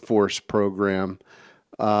 workforce program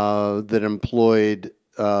that employed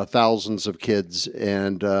thousands of kids,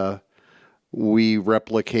 and we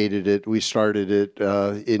replicated it. We started it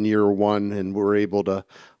in year 1, and were able to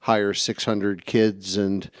hire 600 kids.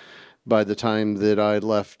 And by the time that I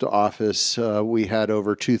left office, we had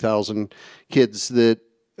over 2,000 kids that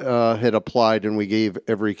had applied, and we gave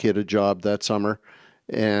every kid a job that summer.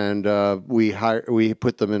 And we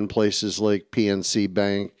put them in places like PNC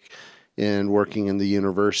Bank and working in the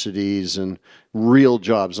universities, and real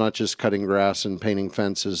jobs, not just cutting grass and painting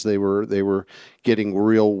fences. They were getting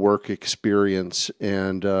real work experience.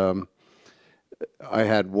 And I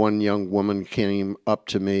had one young woman came up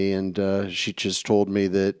to me, and she just told me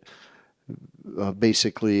that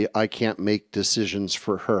basically I can't make decisions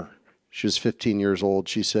for her. She was 15 years old.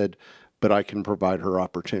 She said, but I can provide her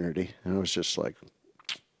opportunity. And I was just like,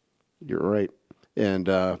 you're right. And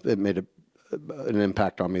it made an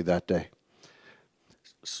impact on me that day.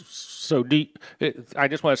 So I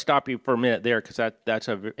just want to stop you for a minute there, because that's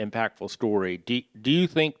an impactful story. Do you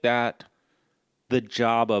think that the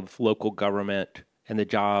job of local government and the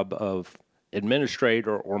job of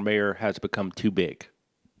administrator or mayor has become too big?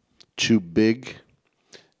 Too big?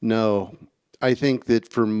 No. I think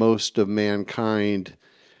that for most of mankind,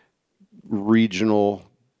 regional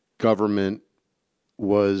government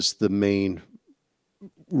was the main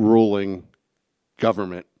ruling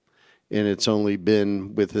government. And it's only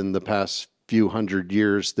been within the past few hundred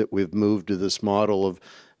years that we've moved to this model of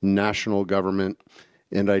national government.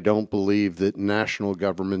 And I don't believe that national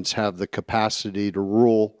governments have the capacity to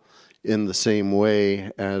rule in the same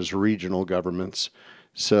way as regional governments.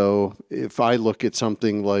 So if I look at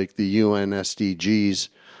something like the UN SDGs,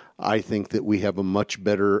 I think that we have a much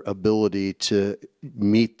better ability to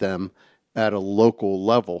meet them at a local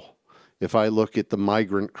level. If I look at the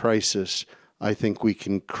migrant crisis, I think we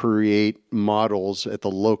can create models at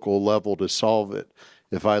the local level to solve it.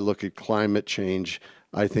 If I look at climate change,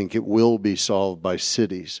 I think it will be solved by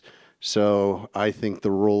cities. So I think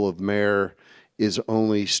the role of mayor is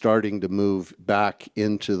only starting to move back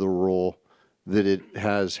into the role that it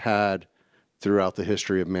has had throughout the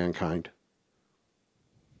history of mankind.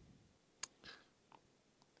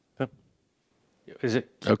 Is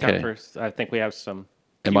it okay? First? I think we have some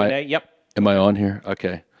Q&A. Yep. Am I on here?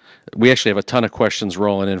 Okay. We actually have a ton of questions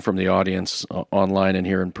rolling in from the audience online and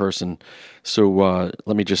here in person. So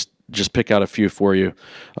let me just pick out a few for you.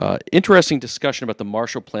 Interesting discussion about the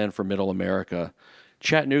Marshall Plan for Middle America.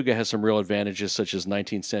 Chattanooga has some real advantages, such as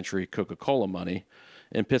 19th century Coca-Cola money,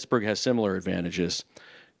 and Pittsburgh has similar advantages.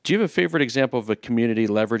 Do you have a favorite example of a community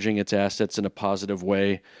leveraging its assets in a positive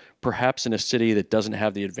way, perhaps in a city that doesn't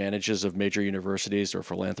have the advantages of major universities or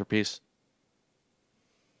philanthropies?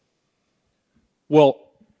 Well,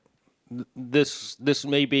 this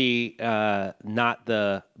may be not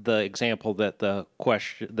the example that the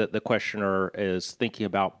questioner is thinking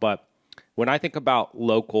about, but when I think about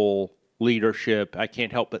local leadership, I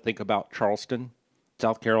can't help but think about Charleston,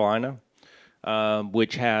 South Carolina,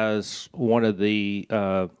 which has one of the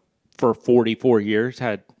for 44 years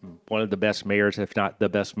had one of the best mayors, if not the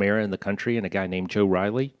best mayor in the country, and a guy named Joe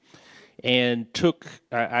Riley, and took.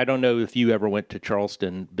 I don't know if you ever went to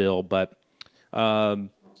Charleston, Bill, but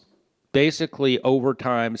basically over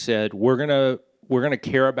time said we're gonna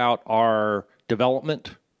care about our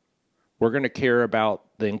development. We're going to care about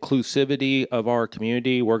the inclusivity of our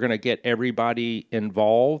community. We're going to get everybody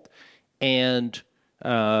involved. And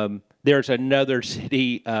there's another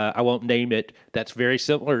city, I won't name it, that's very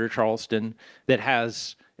similar to Charleston, that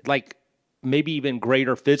has like maybe even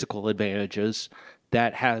greater physical advantages,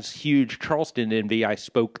 that has huge Charleston envy. I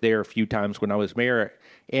spoke there a few times when I was mayor.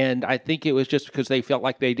 And I think it was just because they felt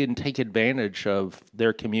like they didn't take advantage of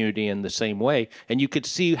their community in the same way. And you could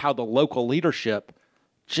see how the local leadership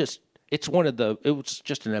just, it was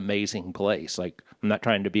just an amazing place. Like, I'm not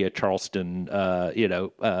trying to be a Charleston,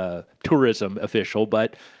 tourism official,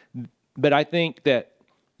 but I think that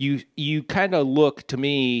you kind of look, to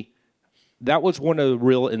me, that was one of the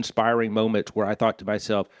real inspiring moments where I thought to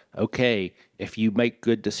myself, okay, if you make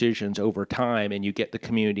good decisions over time and you get the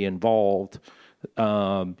community involved,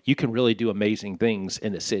 you can really do amazing things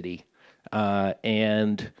in a city.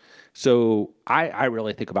 And so I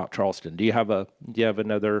really think about Charleston. Do you have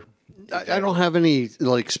another? I don't have any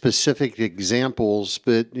like specific examples,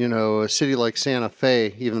 but a city like Santa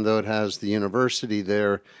Fe, even though it has the university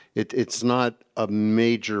there, it's not a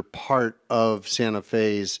major part of Santa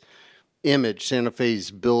Fe's image. Santa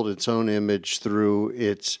Fe's built its own image through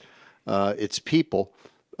its people,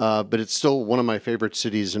 but it's still one of my favorite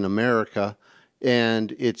cities in America.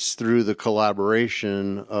 And it's through the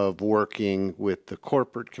collaboration of working with the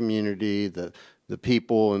corporate community, the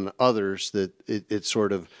people and others that it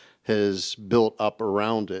sort of has built up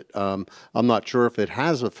around it. I'm not sure if it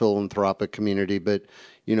has a philanthropic community, but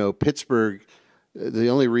Pittsburgh, the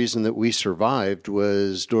only reason that we survived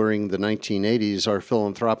was during the 1980s, our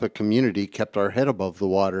philanthropic community kept our head above the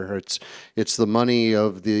water. It's the money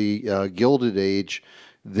of the Gilded Age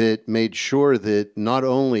that made sure that not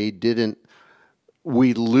only didn't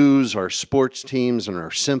we lose our sports teams and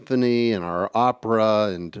our symphony and our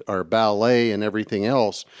opera and our ballet and everything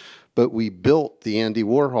else, but we built the Andy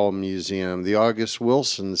Warhol Museum, the August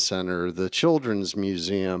Wilson Center, the Children's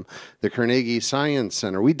Museum, the Carnegie Science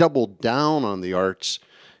Center. We doubled down on the arts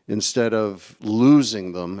instead of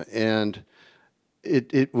losing them, and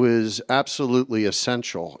it was absolutely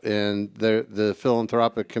essential. And the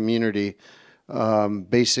philanthropic community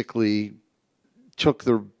basically took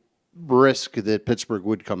the risk that Pittsburgh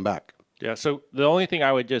would come back. Yeah, so the only thing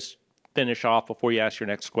I would just finish off before you ask your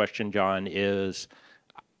next question, John, is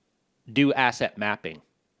do asset mapping.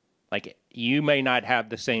 Like, you may not have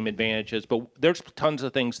the same advantages, but there's tons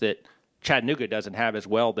of things that Chattanooga doesn't have as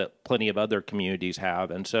well that plenty of other communities have.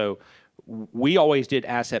 And so we always did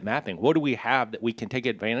asset mapping. What do we have that we can take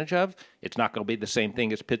advantage of? It's not going to be the same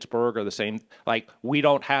thing as Pittsburgh or the same, like, we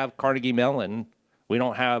don't have Carnegie Mellon. We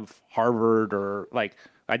don't have Harvard, or like,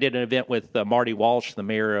 I did an event with Marty Walsh, the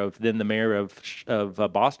mayor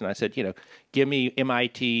of Boston. I said, give me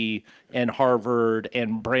MIT and Harvard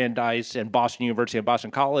and Brandeis and Boston University and Boston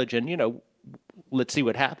College, and let's see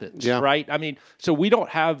what happens. Yeah. Right? I mean, so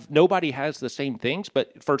nobody has the same things,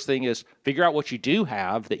 but first thing is figure out what you do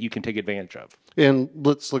have that you can take advantage of. And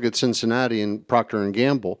let's look at Cincinnati and Procter and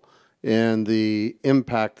Gamble and the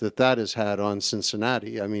impact that has had on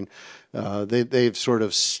Cincinnati. I mean, they've sort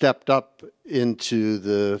of stepped up into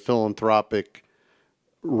the philanthropic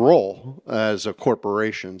role as a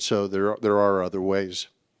corporation. So there are other ways.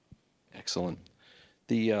 Excellent.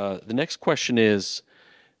 The next question is,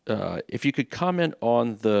 if you could comment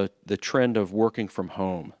on the trend of working from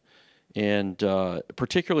home, and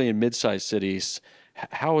particularly in mid-sized cities,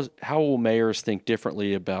 how will mayors think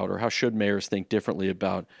differently about, or how should mayors think differently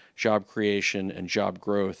about job creation and job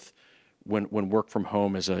growth when work from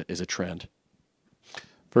home is a trend?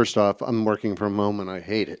 First off, I'm working from home and I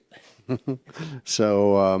hate it.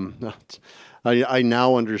 So I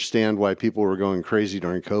now understand why people were going crazy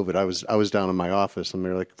during COVID. I was down in my office and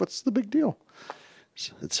they're like, "What's the big deal?"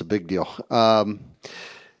 It's a big deal.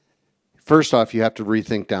 First off, you have to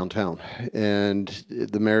rethink downtown, and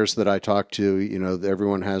the mayors that I talk to,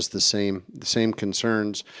 everyone has the same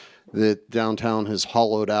concerns that downtown has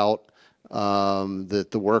hollowed out, that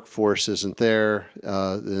the workforce isn't there,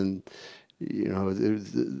 and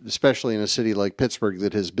especially in a city like Pittsburgh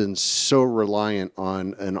that has been so reliant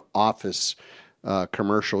on an office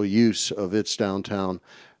commercial use of its downtown.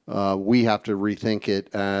 We have to rethink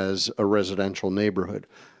it as a residential neighborhood.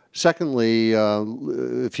 Secondly,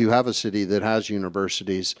 if you have a city that has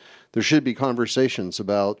universities, there should be conversations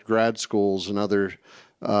about grad schools and other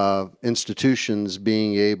institutions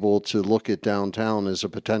being able to look at downtown as a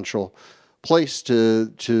potential place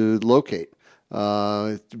to locate.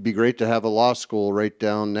 It'd be great to have a law school right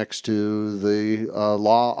down next to the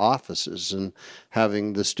law offices, and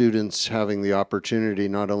having the students having the opportunity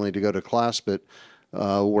not only to go to class, but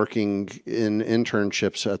working in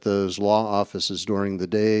internships at those law offices during the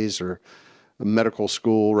days, or a medical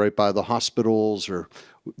school right by the hospitals, or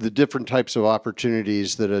the different types of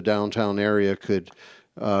opportunities that a downtown area could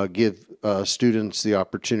give students the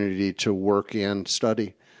opportunity to work and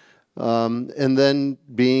study. And then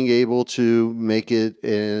being able to make it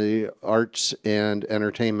an arts and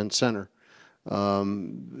entertainment center.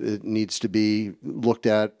 It needs to be looked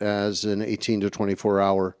at as an 18 to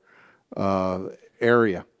 24-hour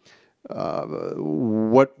area.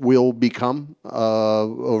 What will become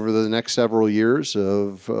over the next several years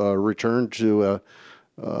of return to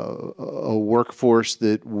a workforce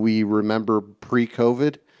that we remember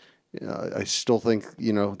pre-COVID, I still think,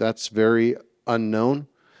 that's very unknown.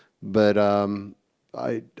 But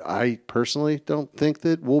I personally don't think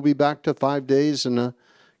that we'll be back to 5 days in a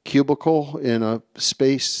cubicle in a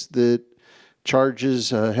space that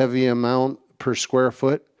charges a heavy amount per square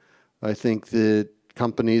foot. I think that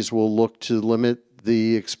companies will look to limit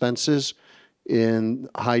the expenses in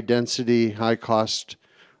high density, high cost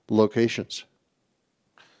locations.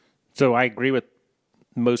 So I agree with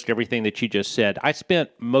most everything that you just said. I spent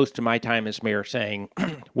most of my time as mayor saying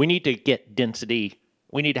we need to get density.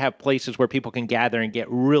 We need to have places where people can gather and get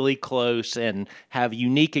really close and have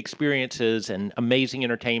unique experiences and amazing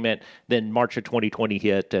entertainment. Then March of 2020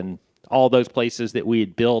 hit, and all those places that we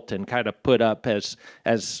had built and kind of put up as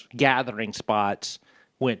gathering spots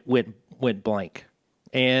went blank.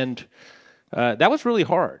 And that was really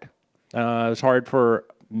hard. It was hard for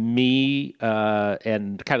me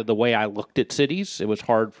and kind of the way I looked at cities. It was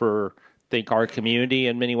hard for think our community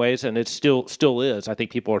in many ways, and it still is. I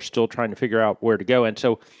think people are still trying to figure out where to go. And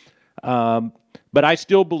so, but I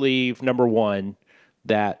still believe, number one,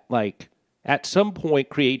 that like at some point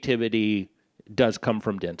creativity does come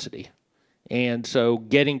from density. And so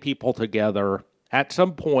getting people together at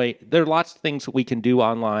some point, there are lots of things that we can do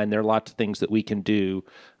online. There are lots of things that we can do,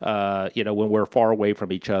 when we're far away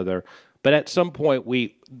from each other. But at some point,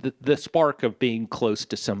 the spark of being close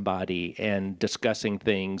to somebody and discussing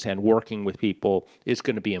things and working with people is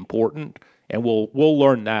going to be important, and we'll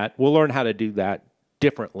learn that. We'll learn how to do that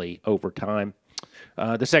differently over time.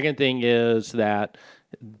 The second thing is that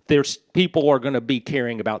people are going to be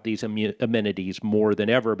caring about these amenities more than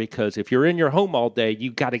ever, because if you're in your home all day,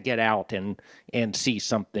 you got to get out and see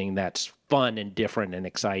something that's fun and different and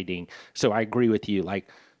exciting. So I agree with you, like,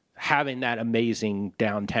 having that amazing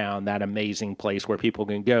downtown, that amazing place where people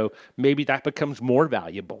can go, maybe that becomes more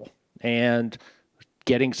valuable. And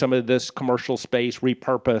getting some of this commercial space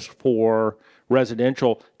repurposed for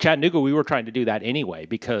residential. Chattanooga, we were trying to do that anyway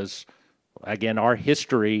because, again, our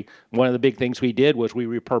history, one of the big things we did was we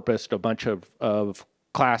repurposed a bunch of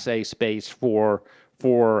Class A space for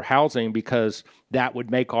housing, because that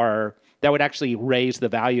would actually raise the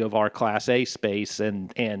value of our Class A space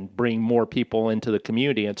and bring more people into the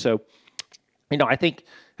community. And so, I think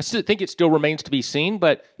it still remains to be seen,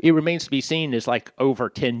 but it remains to be seen as like over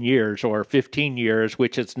 10 years or 15 years,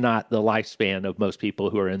 which is not the lifespan of most people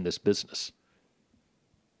who are in this business.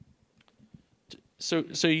 So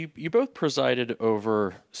you both presided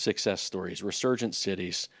over success stories, resurgent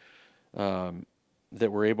cities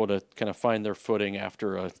that were able to kind of find their footing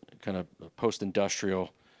after a kind of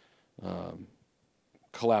post-industrial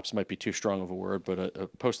collapse might be too strong of a word, but a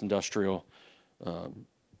post-industrial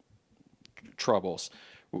troubles.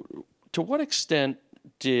 To what extent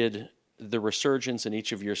did the resurgence in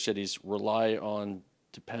each of your cities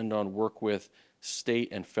depend on work with state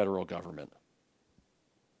and federal government?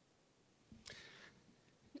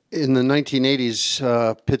 In the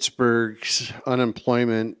 1980s, Pittsburgh's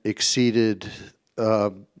unemployment exceeded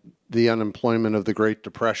the unemployment of the Great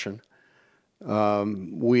Depression.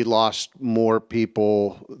 We lost more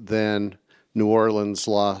people than New Orleans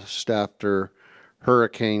lost after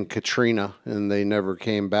Hurricane Katrina, and they never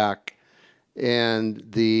came back. And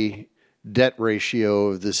the debt ratio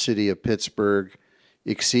of the city of Pittsburgh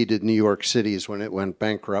exceeded New York City's when it went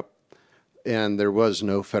bankrupt, and there was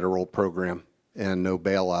no federal program and no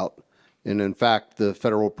bailout. And in fact, the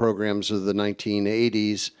federal programs of the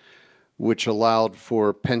 1980s, which allowed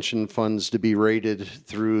for pension funds to be raided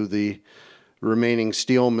through the remaining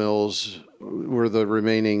steel mills, were the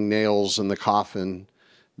remaining nails in the coffin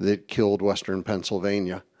that killed Western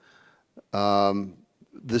Pennsylvania.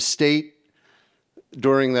 The state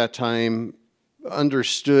during that time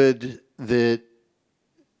understood that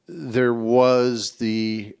there was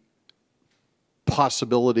the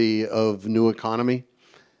possibility of new economy.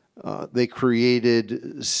 They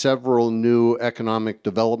created several new economic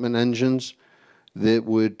development engines that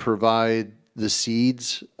would provide the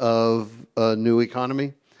seeds of a new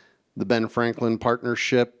economy. The Ben Franklin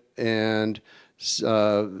Partnership and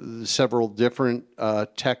several different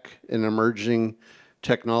tech and emerging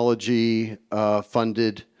technology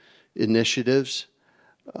funded initiatives.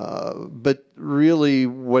 But really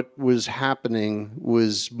what was happening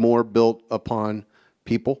was more built upon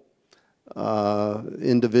people,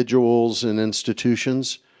 individuals and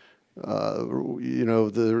institutions.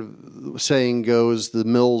 The saying goes, the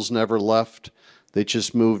mills never left. They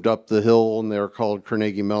just moved up the hill, and they're called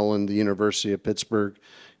Carnegie Mellon, the University of Pittsburgh,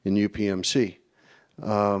 and UPMC.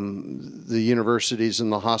 The universities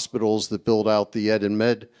and the hospitals that build out the ed and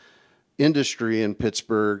med industry in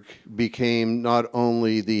Pittsburgh became not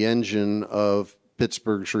only the engine of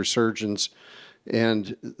Pittsburgh's resurgence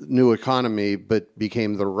and new economy, but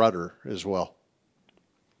became the rudder as well.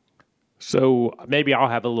 So maybe I'll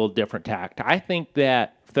have a little different tact. I think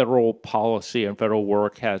that federal policy and federal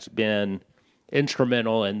work has been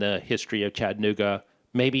instrumental in the history of Chattanooga,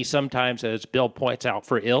 maybe sometimes, as Bill points out,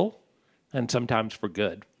 for ill and sometimes for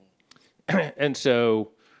good. And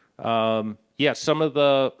so, yes, some of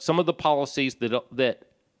the policies that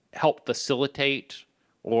help facilitate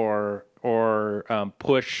or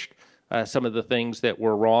push some of the things that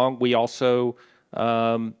were wrong, we also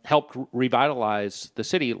helped revitalize the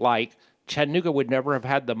city. Like Chattanooga would never have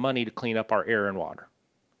had the money to clean up our air and water,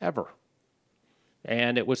 ever.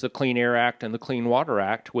 And it was the Clean Air Act and the Clean Water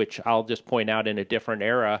Act, which I'll just point out in a different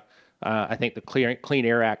era. I think the Clean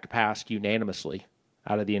Air Act passed unanimously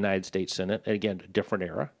out of the United States Senate. And again, a different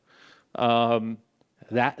era.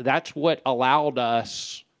 That's what allowed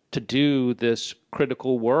us to do this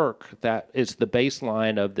critical work that is the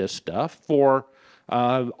baseline of this stuff for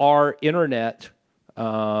our internet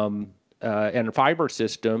and fiber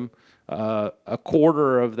system. A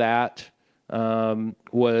quarter of that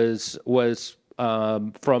was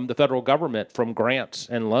from the federal government, from grants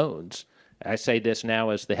and loans. I say this now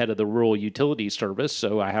as the head of the Rural Utilities Service,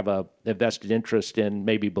 so I have a vested interest in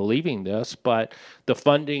maybe believing this, but the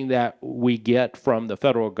funding that we get from the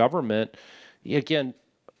federal government, again,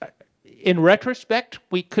 in retrospect,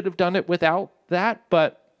 we could have done it without that,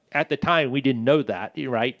 but at the time we didn't know that,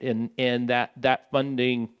 right? And that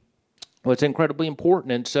funding was incredibly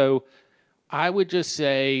important. And so I would just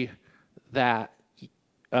say that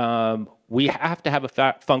we have to have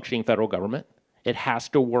a functioning federal government. It has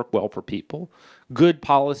to work well for people. Good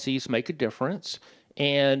policies make a difference.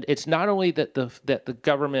 And it's not only that the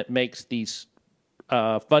government makes these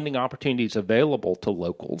funding opportunities available to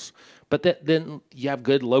locals, but that then you have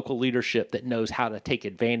good local leadership that knows how to take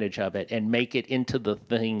advantage of it and make it into the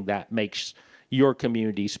thing that makes your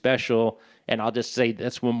community special. And I'll just say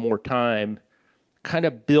this one more time, kind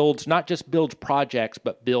of builds, not just builds projects,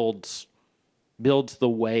 but builds the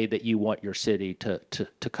way that you want your city to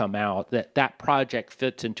come out, that project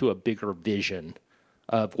fits into a bigger vision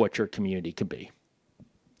of what your community can be.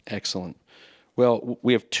 Excellent. Well,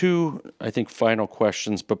 we have two, I think, final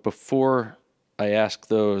questions, but before I ask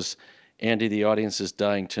those, Andy, the audience is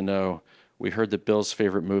dying to know, we heard that Bill's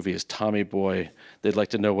favorite movie is Tommy Boy. They'd like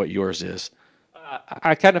to know what yours is.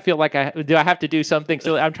 I kind of feel like I have to do something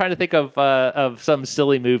silly. I'm trying to think of some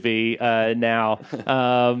silly movie now.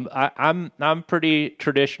 I'm pretty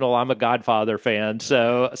traditional. I'm a Godfather fan,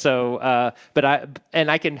 but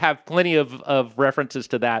I can have plenty of references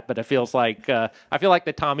to that. But it feels like I feel like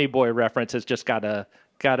the Tommy Boy reference has just gotta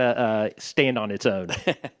stand on its own.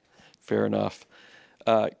 Fair enough.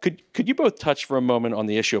 Could you both touch for a moment on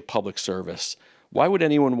the issue of public service? Why would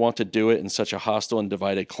anyone want to do it in such a hostile and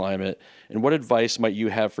divided climate? And what advice might you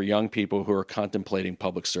have for young people who are contemplating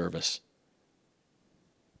public service?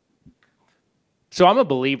 So I'm a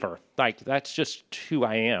believer. Like, that's just who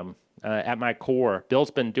I am at my core.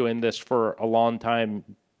 Bill's been doing this for a long time,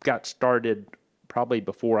 got started probably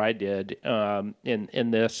before I did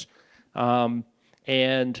in this.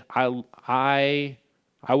 And I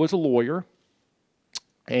was a lawyer,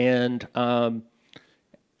 and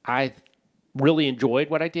I really enjoyed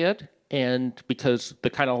what I did, and because the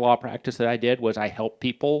kind of law practice that I did was I helped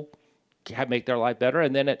people make their life better.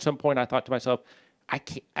 And then at some point I thought to myself, I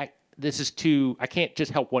can't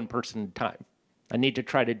just help one person at a time. I need to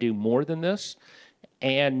try to do more than this.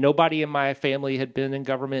 And nobody in my family had been in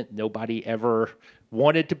government. Nobody ever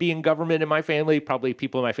wanted to be in government in my family. Probably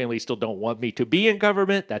people in my family still don't want me to be in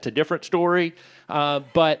government. That's a different story.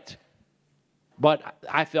 But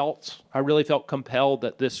I really felt compelled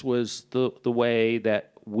that this was the way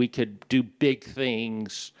that we could do big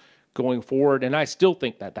things going forward. And I still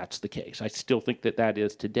think that that's the case. I still think that that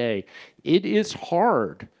is today. It is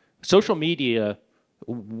hard. Social media,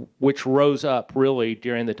 which rose up really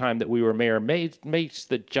during the time that we were mayor, makes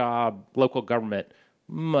the job, local government,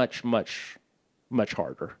 much, much, much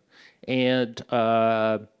harder. And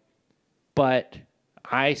but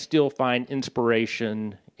I still find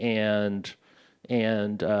inspiration and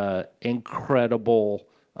incredible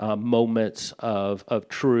moments of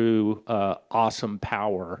true awesome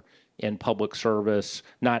power in public service.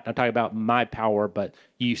 I'm talking about my power, but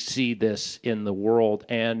you see this in the world.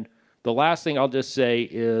 And the last thing I'll just say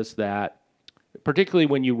is that, particularly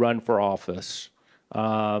when you run for office,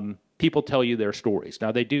 people tell you their stories.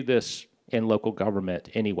 Now, they do this in local government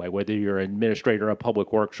anyway, whether you're an administrator of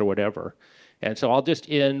public works or whatever. And so I'll just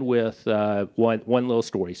end with one little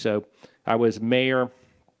story. So I was mayor,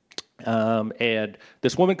 and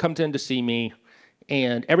this woman comes in to see me,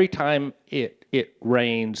 and every time it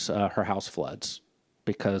rains, her house floods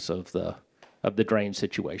because of the drain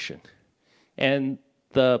situation. And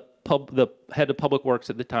the head of public works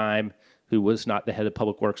at the time, who was not the head of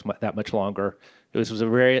public works that much longer, this was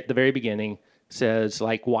at the very beginning, says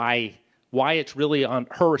like why it's really on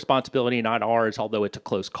her responsibility, not ours, although it's a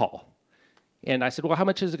close call. And I said, well, how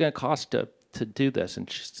much is it going to cost to do this? And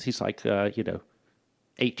he's like,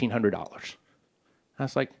 $1,800. I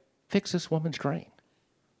was like, fix this woman's drain.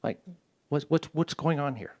 Like, what's going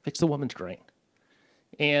on here? Fix the woman's drain.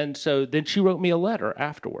 And so then she wrote me a letter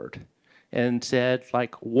afterward and said,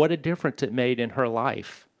 like, what a difference it made in her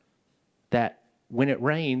life that when it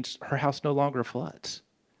rains, her house no longer floods,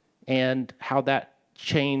 and how that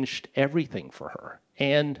changed everything for her.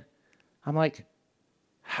 And I'm like,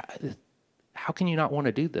 how can you not want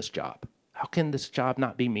to do this job? How can this job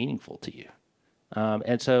not be meaningful to you?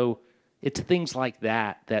 And so it's things like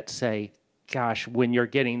that say, gosh, when you're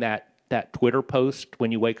getting that Twitter post,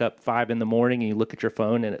 when you wake up 5 a.m. and you look at your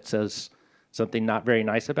phone and it says something not very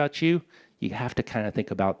nice about you, you have to kind of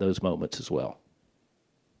think about those moments as well.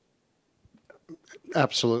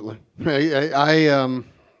 Absolutely.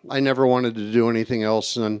 I never wanted to do anything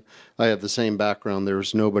else, and I have the same background. There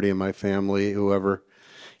was nobody in my family who ever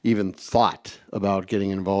even thought about getting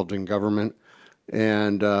involved in government,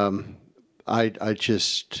 and I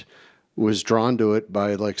just was drawn to it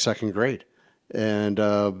by like second grade, and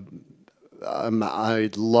I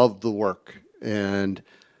love the work, and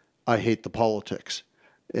I hate the politics.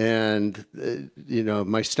 And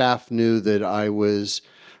my staff knew that I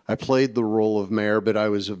played the role of mayor, but I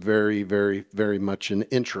was a very, very, very much an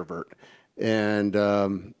introvert. And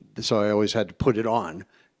so I always had to put it on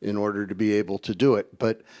in order to be able to do it.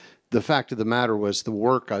 But the fact of the matter was the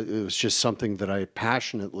work, it was just something that I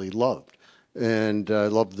passionately loved. And I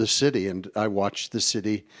loved the city, and I watched the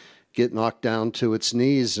city get knocked down to its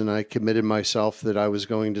knees, and I committed myself that I was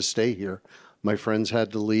going to stay here. My friends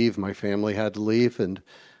had to leave, my family had to leave, and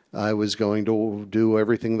I was going to do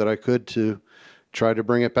everything that I could to try to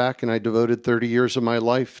bring it back, and I devoted 30 years of my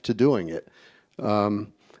life to doing it.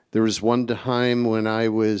 There was one time when I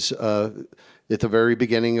was at the very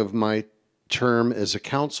beginning of my term as a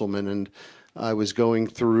councilman, and I was going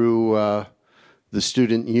through the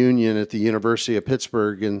student union at the University of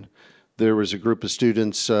Pittsburgh, and there was a group of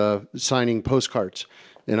students signing postcards.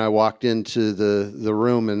 And I walked into the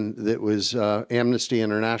room, and it was Amnesty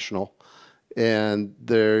International, and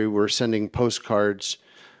they were sending postcards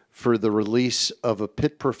for the release of a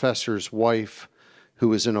Pitt professor's wife who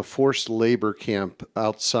was in a forced labor camp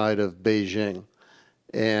outside of Beijing.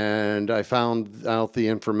 And I found out the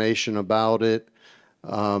information about it,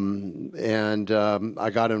 and I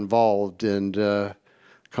got involved in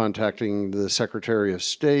contacting the Secretary of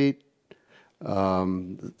State,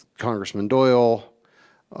 Congressman Doyle,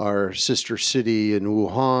 our sister city in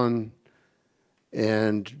Wuhan,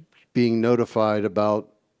 and being notified about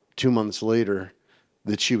 2 months later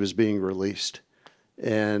that she was being released.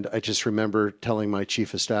 And I just remember telling my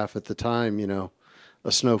chief of staff at the time,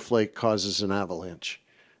 a snowflake causes an avalanche.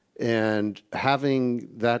 And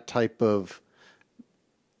having that type of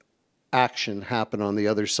action happen on the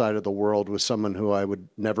other side of the world with someone who I would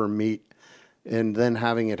never meet, and then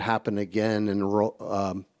having it happen again in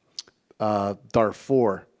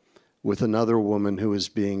Darfur with another woman who was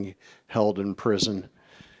being held in prison.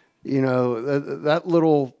 That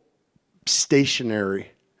little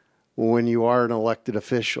stationary when you are an elected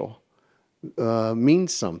official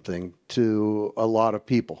means something to a lot of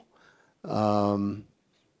people. And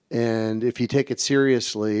if you take it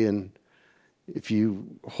seriously, and if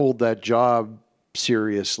you hold that job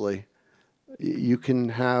seriously, you can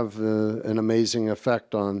have an amazing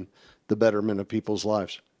effect on the betterment of people's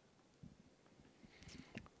lives.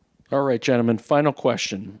 All right, gentlemen, final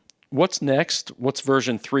question. What's next? What's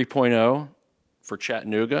version 3.0 for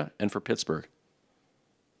Chattanooga and for Pittsburgh?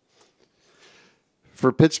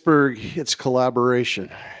 For Pittsburgh, it's collaboration.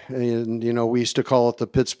 And, we used to call it the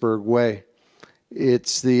Pittsburgh way.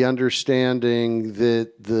 It's the understanding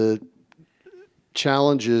that the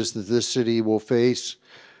challenges that this city will face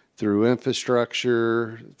through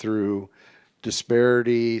infrastructure, through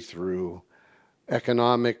disparity, through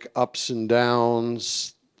economic ups and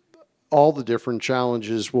downs, all the different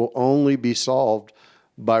challenges will only be solved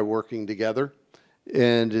by working together.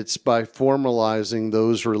 And it's by formalizing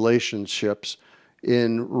those relationships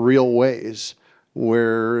in real ways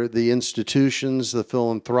where the institutions, the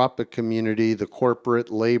philanthropic community, the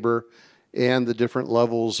corporate labor, and the different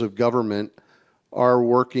levels of government are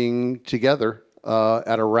working together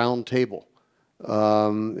at a round table.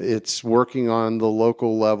 It's working on the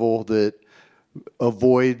local level that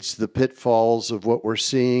avoids the pitfalls of what we're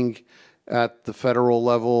seeing at the federal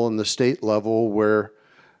level and the state level, where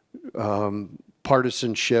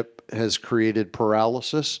partisanship has created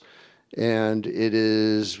paralysis. And it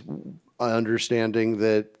is understanding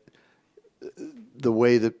that the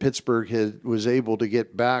way that Pittsburgh was able to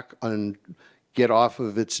get back and get off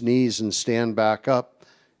of its knees and stand back up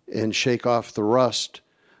and shake off the rust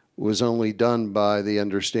was only done by the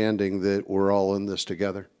understanding that we're all in this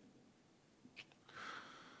together.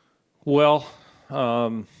 Well,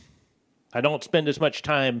 I don't spend as much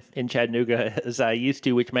time in Chattanooga as I used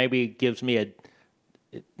to, which maybe gives me a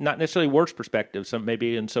not necessarily worse perspective. Some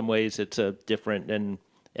maybe in some ways it's a different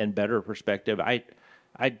and better perspective.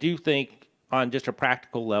 I do think on just a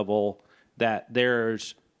practical level that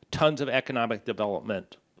there's tons of economic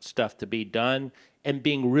development stuff to be done, and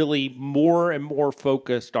being really more and more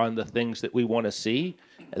focused on the things that we want to see.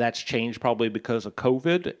 That's changed probably because of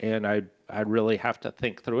COVID, and I really have to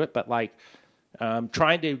think through it. But like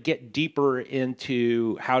trying to get deeper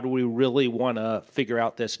into how do we really want to figure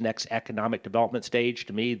out this next economic development stage,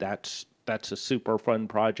 to me, that's a super fun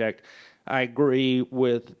project. I agree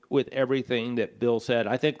with everything that Bill said.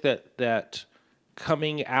 I think that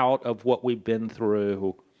coming out of what we've been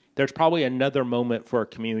through, there's probably another moment for a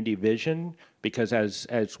community vision, because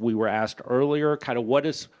as we were asked earlier, kind of what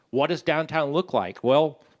does downtown look like?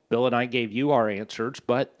 Well, Bill and I gave you our answers,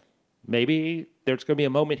 but maybe there's going to be a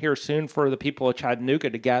moment here soon for the people of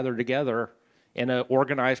Chattanooga to gather together in an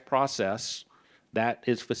organized process that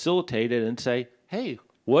is facilitated and say, hey,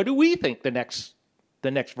 what do we think the next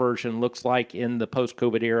version looks like in the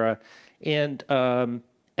post-COVID era? And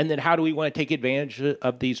then how do we want to take advantage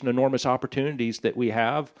of these enormous opportunities that we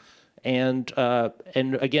have, and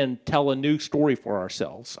again, tell a new story for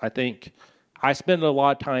ourselves? I think I spent a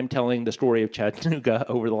lot of time telling the story of Chattanooga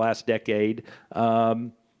over the last decade,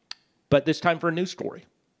 but this time for a new story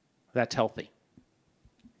that's healthy.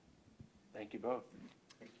 Thank you both.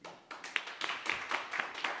 Thank you.